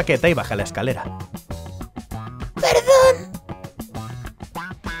manga de su chaqueta y baja la escalera. ¡Perdón!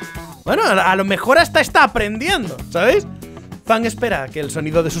 Bueno, a lo mejor hasta está aprendiendo, ¿sabéis? Fan espera que el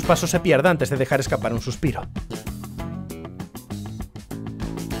sonido de sus pasos se pierda antes de dejar escapar un suspiro.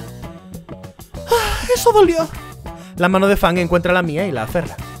 Eso dolió. La mano de Fan encuentra la mía y la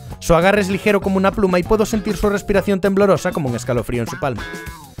aferra. Su agarre es ligero como una pluma y puedo sentir su respiración temblorosa como un escalofrío en su palma.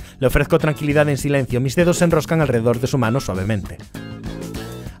 Le ofrezco tranquilidad en silencio, mis dedos se enroscan alrededor de su mano suavemente.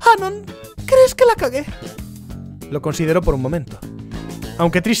 Anon, ¿crees que la cagué? Lo considero por un momento.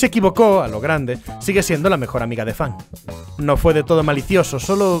 Aunque Trish se equivocó, a lo grande, sigue siendo la mejor amiga de Fan. No fue de todo malicioso,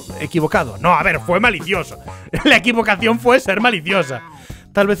 solo equivocado. No, a ver, fue malicioso. La equivocación fue ser maliciosa.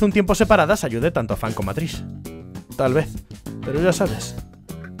 Tal vez un tiempo separadas ayude tanto a Fan como a Trish. Tal vez, pero ya sabes.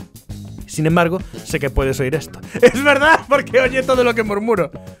 Sin embargo, sé que puedes oír esto. Es verdad, porque oye todo lo que murmuro.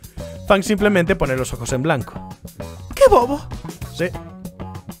 Fan simplemente pone los ojos en blanco. ¡Qué bobo! Sí.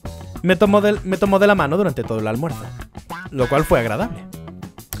 Me tomó de la mano durante todo el almuerzo, lo cual fue agradable.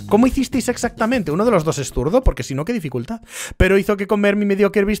 ¿Cómo hicisteis exactamente? Uno de los dos es zurdo, porque si no, qué dificultad. Pero hizo que comer mi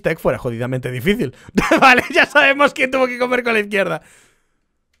mediocre bistec fuera jodidamente difícil. Vale, ya sabemos quién tuvo que comer con la izquierda.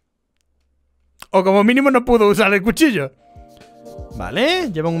 O como mínimo no pudo usar el cuchillo. Vale,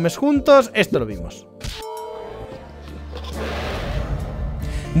 llevan un mes juntos. Esto lo vimos.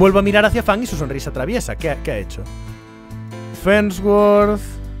 Vuelvo a mirar hacia Fan y su sonrisa traviesa. ¿Qué ha hecho? Fensworth.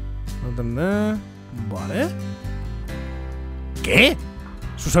 Vale. ¿Qué?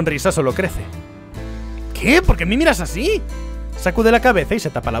 Su sonrisa solo crece. ¿Qué? ¿Por qué me miras así? Sacude la cabeza y se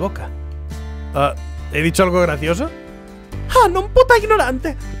tapa la boca. ¿He dicho algo gracioso? ¡Anon, puta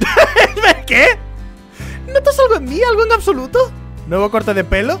ignorante! ¿Qué? ¿Notas algo en mí? ¿Algo en absoluto? ¿Nuevo corte de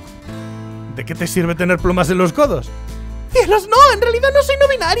pelo? ¿De qué te sirve tener plumas en los codos? ¡Cielos, no! En realidad no soy no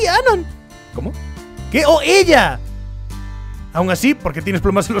binaria, Anon. ¿Cómo? ¿Qué? ¡Oh, ella! Aún así, ¿por qué tienes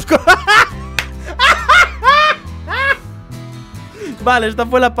plumas en los codos? Vale, esta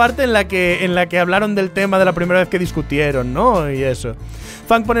fue la parte en la que hablaron del tema de la primera vez que discutieron, ¿no? Y eso.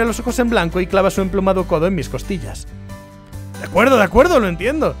 Fan pone los ojos en blanco y clava su emplumado codo en mis costillas. De acuerdo, lo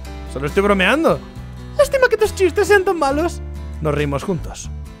entiendo. Solo estoy bromeando. Lástima que tus chistes sean tan malos. Nos reímos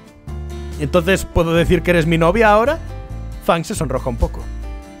juntos. ¿Entonces puedo decir que eres mi novia ahora? Fan se sonroja un poco.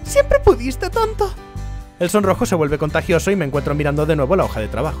 Siempre pudiste, tonto. El sonrojo se vuelve contagioso y me encuentro mirando de nuevo la hoja de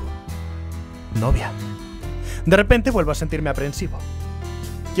trabajo. Novia. De repente vuelvo a sentirme aprensivo.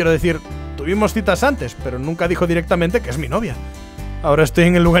 Quiero decir, tuvimos citas antes, pero nunca dijo directamente que es mi novia. Ahora estoy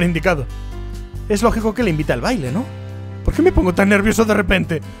en el lugar indicado. Es lógico que le invite al baile, ¿no? ¿Por qué me pongo tan nervioso de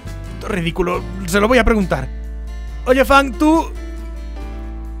repente? Esto es ridículo, se lo voy a preguntar. Oye, Fan, tú...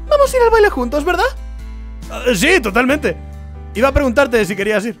 Vamos a ir al baile juntos, ¿verdad? Sí, totalmente. Iba a preguntarte si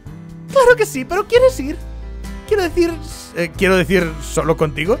querías ir. Claro que sí, pero ¿quieres ir? Quiero decir, ¿solo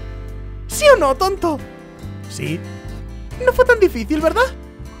contigo? ¿Sí o no, tonto? Sí. No fue tan difícil, ¿verdad?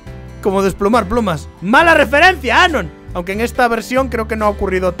 Como desplumar plumas. ¡Mala referencia, Anon! Aunque en esta versión creo que no ha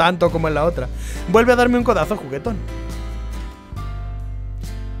ocurrido tanto como en la otra. Vuelve a darme un codazo juguetón.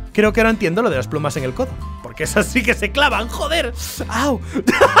 Creo que ahora entiendo lo de las plumas en el codo. Porque esas sí que se clavan, joder. ¡Au!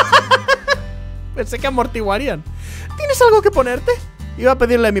 Pensé que amortiguarían. ¿Tienes algo que ponerte? Iba a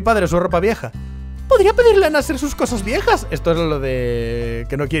pedirle a mi padre su ropa vieja. Podría pedirle a Nasser sus cosas viejas. Esto es lo de...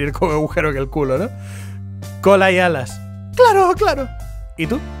 que no quiere ir con agujero en el culo, ¿no? Cola y alas. Claro, claro. ¿Y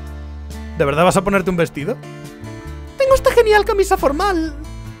tú? ¿De verdad vas a ponerte un vestido? Tengo esta genial camisa formal.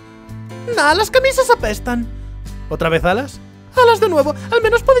 Nah, las camisas apestan. ¿Otra vez alas? Alas de nuevo. Al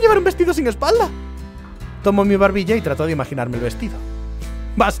menos puedo llevar un vestido sin espalda. Tomo mi barbilla y trato de imaginarme el vestido.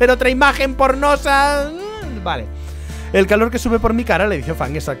 ¡Va a ser otra imagen pornosa! Vale. El calor que sube por mi cara le dice a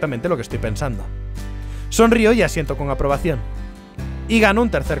Fan exactamente lo que estoy pensando. Sonrío y asiento con aprobación. Y gano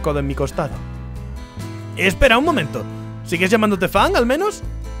un tercer codo en mi costado. Espera un momento. ¿Sigues llamándote Fan, al menos?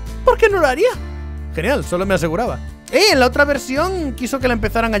 ¿Por qué no lo haría? Genial, solo me aseguraba. En la otra versión quiso que la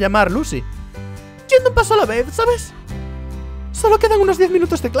empezaran a llamar Lucy. Yendo un paso a la vez, ¿sabes? Solo quedan unos 10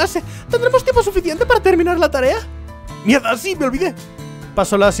 minutos de clase. ¿Tendremos tiempo suficiente para terminar la tarea? ¡Mierda, sí, me olvidé!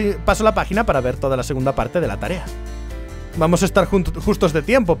 Paso la página para ver toda la segunda parte de la tarea. Vamos a estar justos de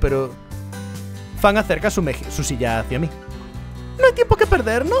tiempo, pero... Fan acerca su silla hacia mí. No hay tiempo que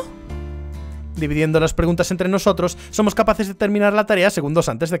perder, ¿no? Dividiendo las preguntas entre nosotros, somos capaces de terminar la tarea segundos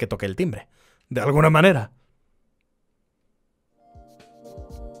antes de que toque el timbre. De alguna manera.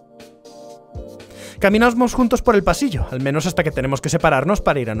 Caminamos juntos por el pasillo, al menos hasta que tenemos que separarnos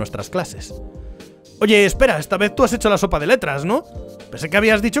para ir a nuestras clases. Oye, espera, esta vez tú has hecho la sopa de letras, ¿no? Pensé que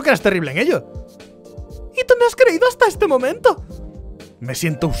habías dicho que eras terrible en ello. ¿Y tú me has creído hasta este momento? Me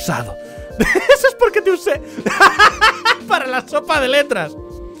siento usado. Eso es porque te usé. Para la sopa de letras.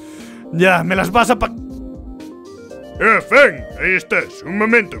 Ya, me las vas a Fan! Ahí estás. Un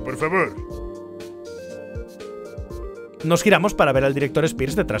momento, por favor. Nos giramos para ver al director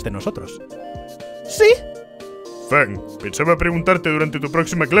Spears detrás de nosotros. ¿Sí? Fan, pensaba preguntarte durante tu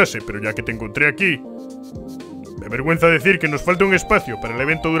próxima clase, pero ya que te encontré aquí... Me avergüenza decir que nos falta un espacio para el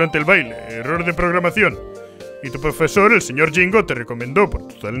evento durante el baile. Error de programación. Y tu profesor, el señor Jingo, te recomendó por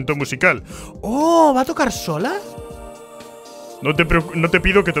tu talento musical. Oh, ¿va a tocar sola? No te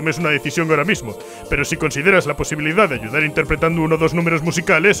pido que tomes una decisión ahora mismo, pero si consideras la posibilidad de ayudar interpretando uno o dos números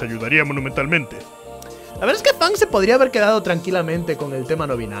musicales, ayudaría monumentalmente. La verdad es que Fang se podría haber quedado tranquilamente con el tema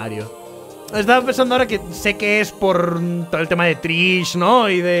no binario. Estaba pensando ahora que sé que es por todo el tema de Trish, ¿no?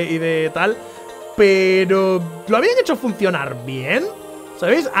 Y de tal. Pero lo habían hecho funcionar bien,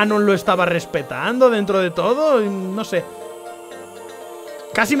 ¿sabéis? Anon lo estaba respetando dentro de todo, no sé.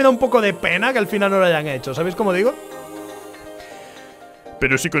 Casi me da un poco de pena que al final no lo hayan hecho, ¿sabéis cómo digo?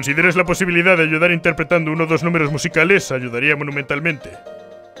 Pero si consideras la posibilidad de ayudar interpretando uno o dos números musicales, ayudaría monumentalmente.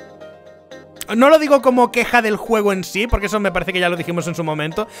 No lo digo como queja del juego en sí, porque eso me parece que ya lo dijimos en su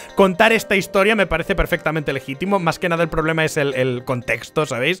momento. Contar esta historia me parece perfectamente legítimo. Más que nada el problema es el contexto,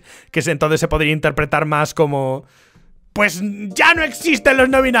 ¿sabéis? Que entonces se podría interpretar más como... Pues ya no existen los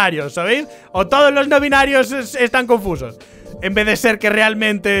no binarios, ¿sabéis? O todos los no binarios están confusos, en vez de ser que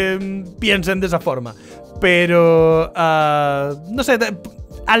realmente piensen de esa forma. Pero... no sé,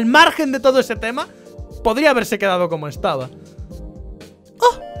 al margen de todo ese tema, podría haberse quedado como estaba.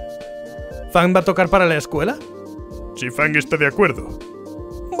 ¡Oh! ¿Fang va a tocar para la escuela? Si Fang está de acuerdo.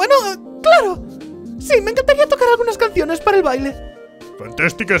 Bueno, claro. Sí, me encantaría tocar algunas canciones para el baile.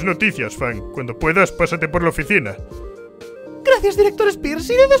 Fantásticas noticias, Fang. Cuando puedas, pásate por la oficina. Gracias, director Spears.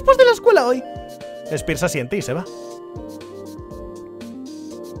 Iré después de la escuela hoy. Spears asiente y se va.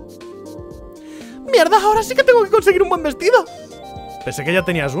 Mierda, ahora sí que tengo que conseguir un buen vestido. Pensé que ya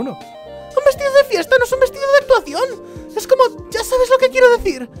tenías uno. Un vestido de fiesta no es un vestido de actuación. Es como, ya sabes lo que quiero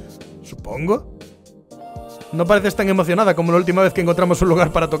decir. Supongo. No pareces tan emocionada como la última vez que encontramos un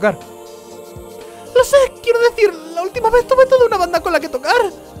lugar para tocar. Lo sé, quiero decir, la última vez tuve toda una banda con la que tocar.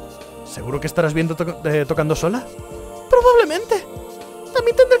 ¿Seguro que estarás viendo tocando sola? Probablemente.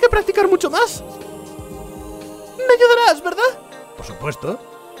 También tendré que practicar mucho más. Me ayudarás, ¿verdad? Por supuesto.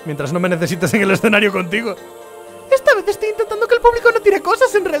 Mientras no me necesites en el escenario contigo. Esta vez estoy intentando que el público no tire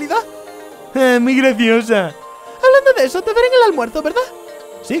cosas en realidad. Muy graciosa. Hablando de eso, te veré en el almuerzo, ¿verdad?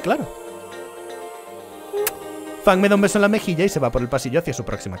 Sí, claro. Fang me da un beso en la mejilla y se va por el pasillo hacia su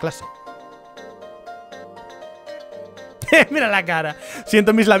próxima clase. Mira la cara.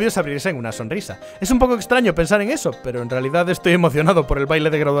 Siento mis labios abrirse en una sonrisa. Es un poco extraño pensar en eso, pero en realidad estoy emocionado por el baile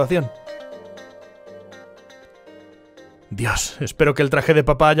de graduación. Dios, espero que el traje de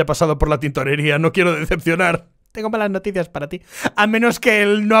papá haya pasado por la tintorería. No quiero decepcionar. Tengo malas noticias para ti. A menos que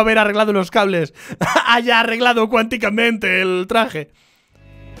el no haber arreglado los cables haya arreglado cuánticamente el traje.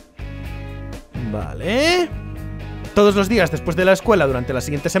 Vale. Todos los días después de la escuela durante las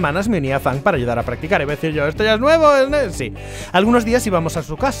siguientes semanas me unía a Fang para ayudar a practicar. Iba a decir yo, ¿esto ya es nuevo? Sí. Algunos días íbamos a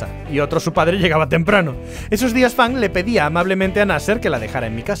su casa y otros su padre llegaba temprano. Esos días Fang le pedía amablemente a Nasser que la dejara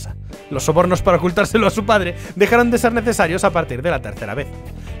en mi casa. Los sobornos para ocultárselo a su padre dejaron de ser necesarios a partir de la tercera vez.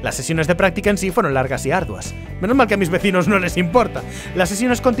 Las sesiones de práctica en sí fueron largas y arduas. Menos mal que a mis vecinos no les importa. Las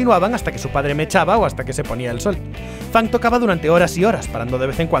sesiones continuaban hasta que su padre me echaba o hasta que se ponía el sol. Fang tocaba durante horas y horas, parando de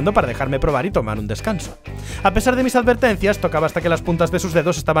vez en cuando para dejarme probar y tomar un descanso. A pesar de mis advertencias, tocaba hasta que las puntas de sus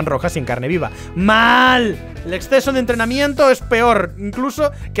dedos estaban rojas y en carne viva. ¡Mal! El exceso de entrenamiento es peor,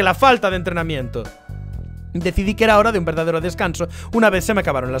 incluso, que la falta de entrenamiento. Decidí que era hora de un verdadero descanso una vez se me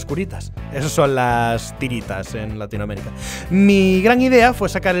acabaron las curitas. Esas son las tiritas en Latinoamérica. Mi gran idea fue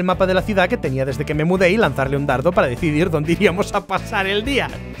sacar el mapa de la ciudad que tenía desde que me mudé y lanzarle un dardo para decidir dónde iríamos a pasar el día.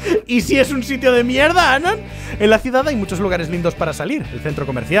 ¿Y si es un sitio de mierda, Anon? En la ciudad hay muchos lugares lindos para salir. El centro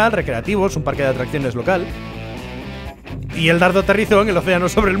comercial, recreativos, un parque de atracciones local. Y el dardo aterrizó en el océano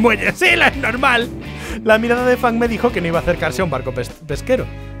sobre el muelle. ¡Sí, es normal! La mirada de Fang me dijo que no iba a acercarse a un barco pesquero.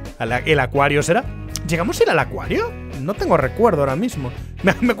 ¿El acuario será? ¿Llegamos a ir al acuario? No tengo recuerdo ahora mismo.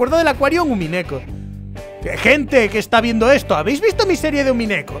 Me acuerdo del acuario en Umineko. Gente que está viendo esto, ¿habéis visto mi serie de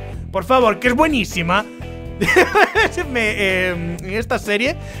Umineko? Por favor, que es buenísima. En esta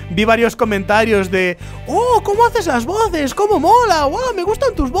serie vi varios comentarios de ¡oh, cómo haces las voces! ¡Cómo mola! ¡Wow, me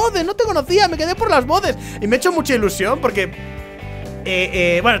gustan tus voces! No te conocía, me quedé por las voces. Y me ha hecho mucha ilusión porque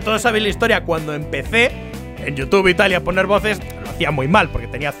bueno, todos sabéis la historia. Cuando empecé en YouTube y tal y a poner voces, lo hacía muy mal porque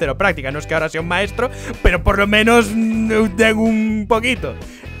tenía cero práctica. No es que ahora sea un maestro, pero por lo menos tengo un poquito.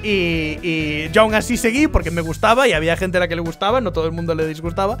 Y yo aún así seguí porque me gustaba y había gente a la que le gustaba, no todo el mundo le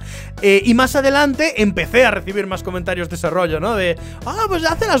disgustaba. Y más adelante empecé a recibir más comentarios de ese rollo, ¿no? De, pues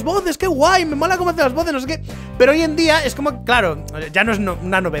hace las voces, qué guay, me mola cómo hace las voces, no sé qué. Pero hoy en día es como, claro, ya no es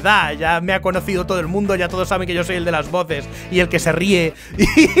una novedad, ya me ha conocido todo el mundo, ya todos saben que yo soy el de las voces y el que se ríe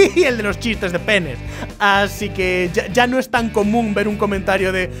y el de los chistes de penes. Así que ya no es tan común ver un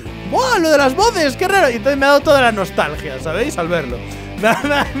comentario de, ¡buah, lo de las voces, qué raro! Y entonces me ha dado toda la nostalgia, ¿sabéis? Al verlo.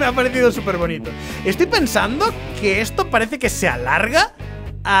 Me ha parecido súper bonito. Estoy pensando que esto parece que se alarga,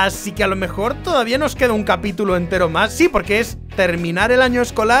 así que a lo mejor todavía nos queda un capítulo entero más. Sí, porque es terminar el año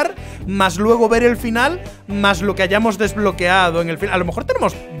escolar, más luego ver el final, más lo que hayamos desbloqueado en el final. A lo mejor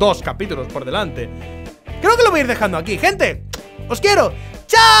tenemos 2 capítulos por delante. Creo que lo voy a ir dejando aquí. Gente, os quiero.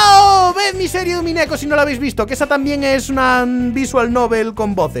 ¡Chao! Ved mi serie Domineco si no la habéis visto, que esa también es una visual novel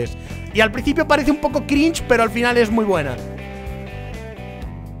con voces. Y al principio parece un poco cringe, pero al final es muy buena.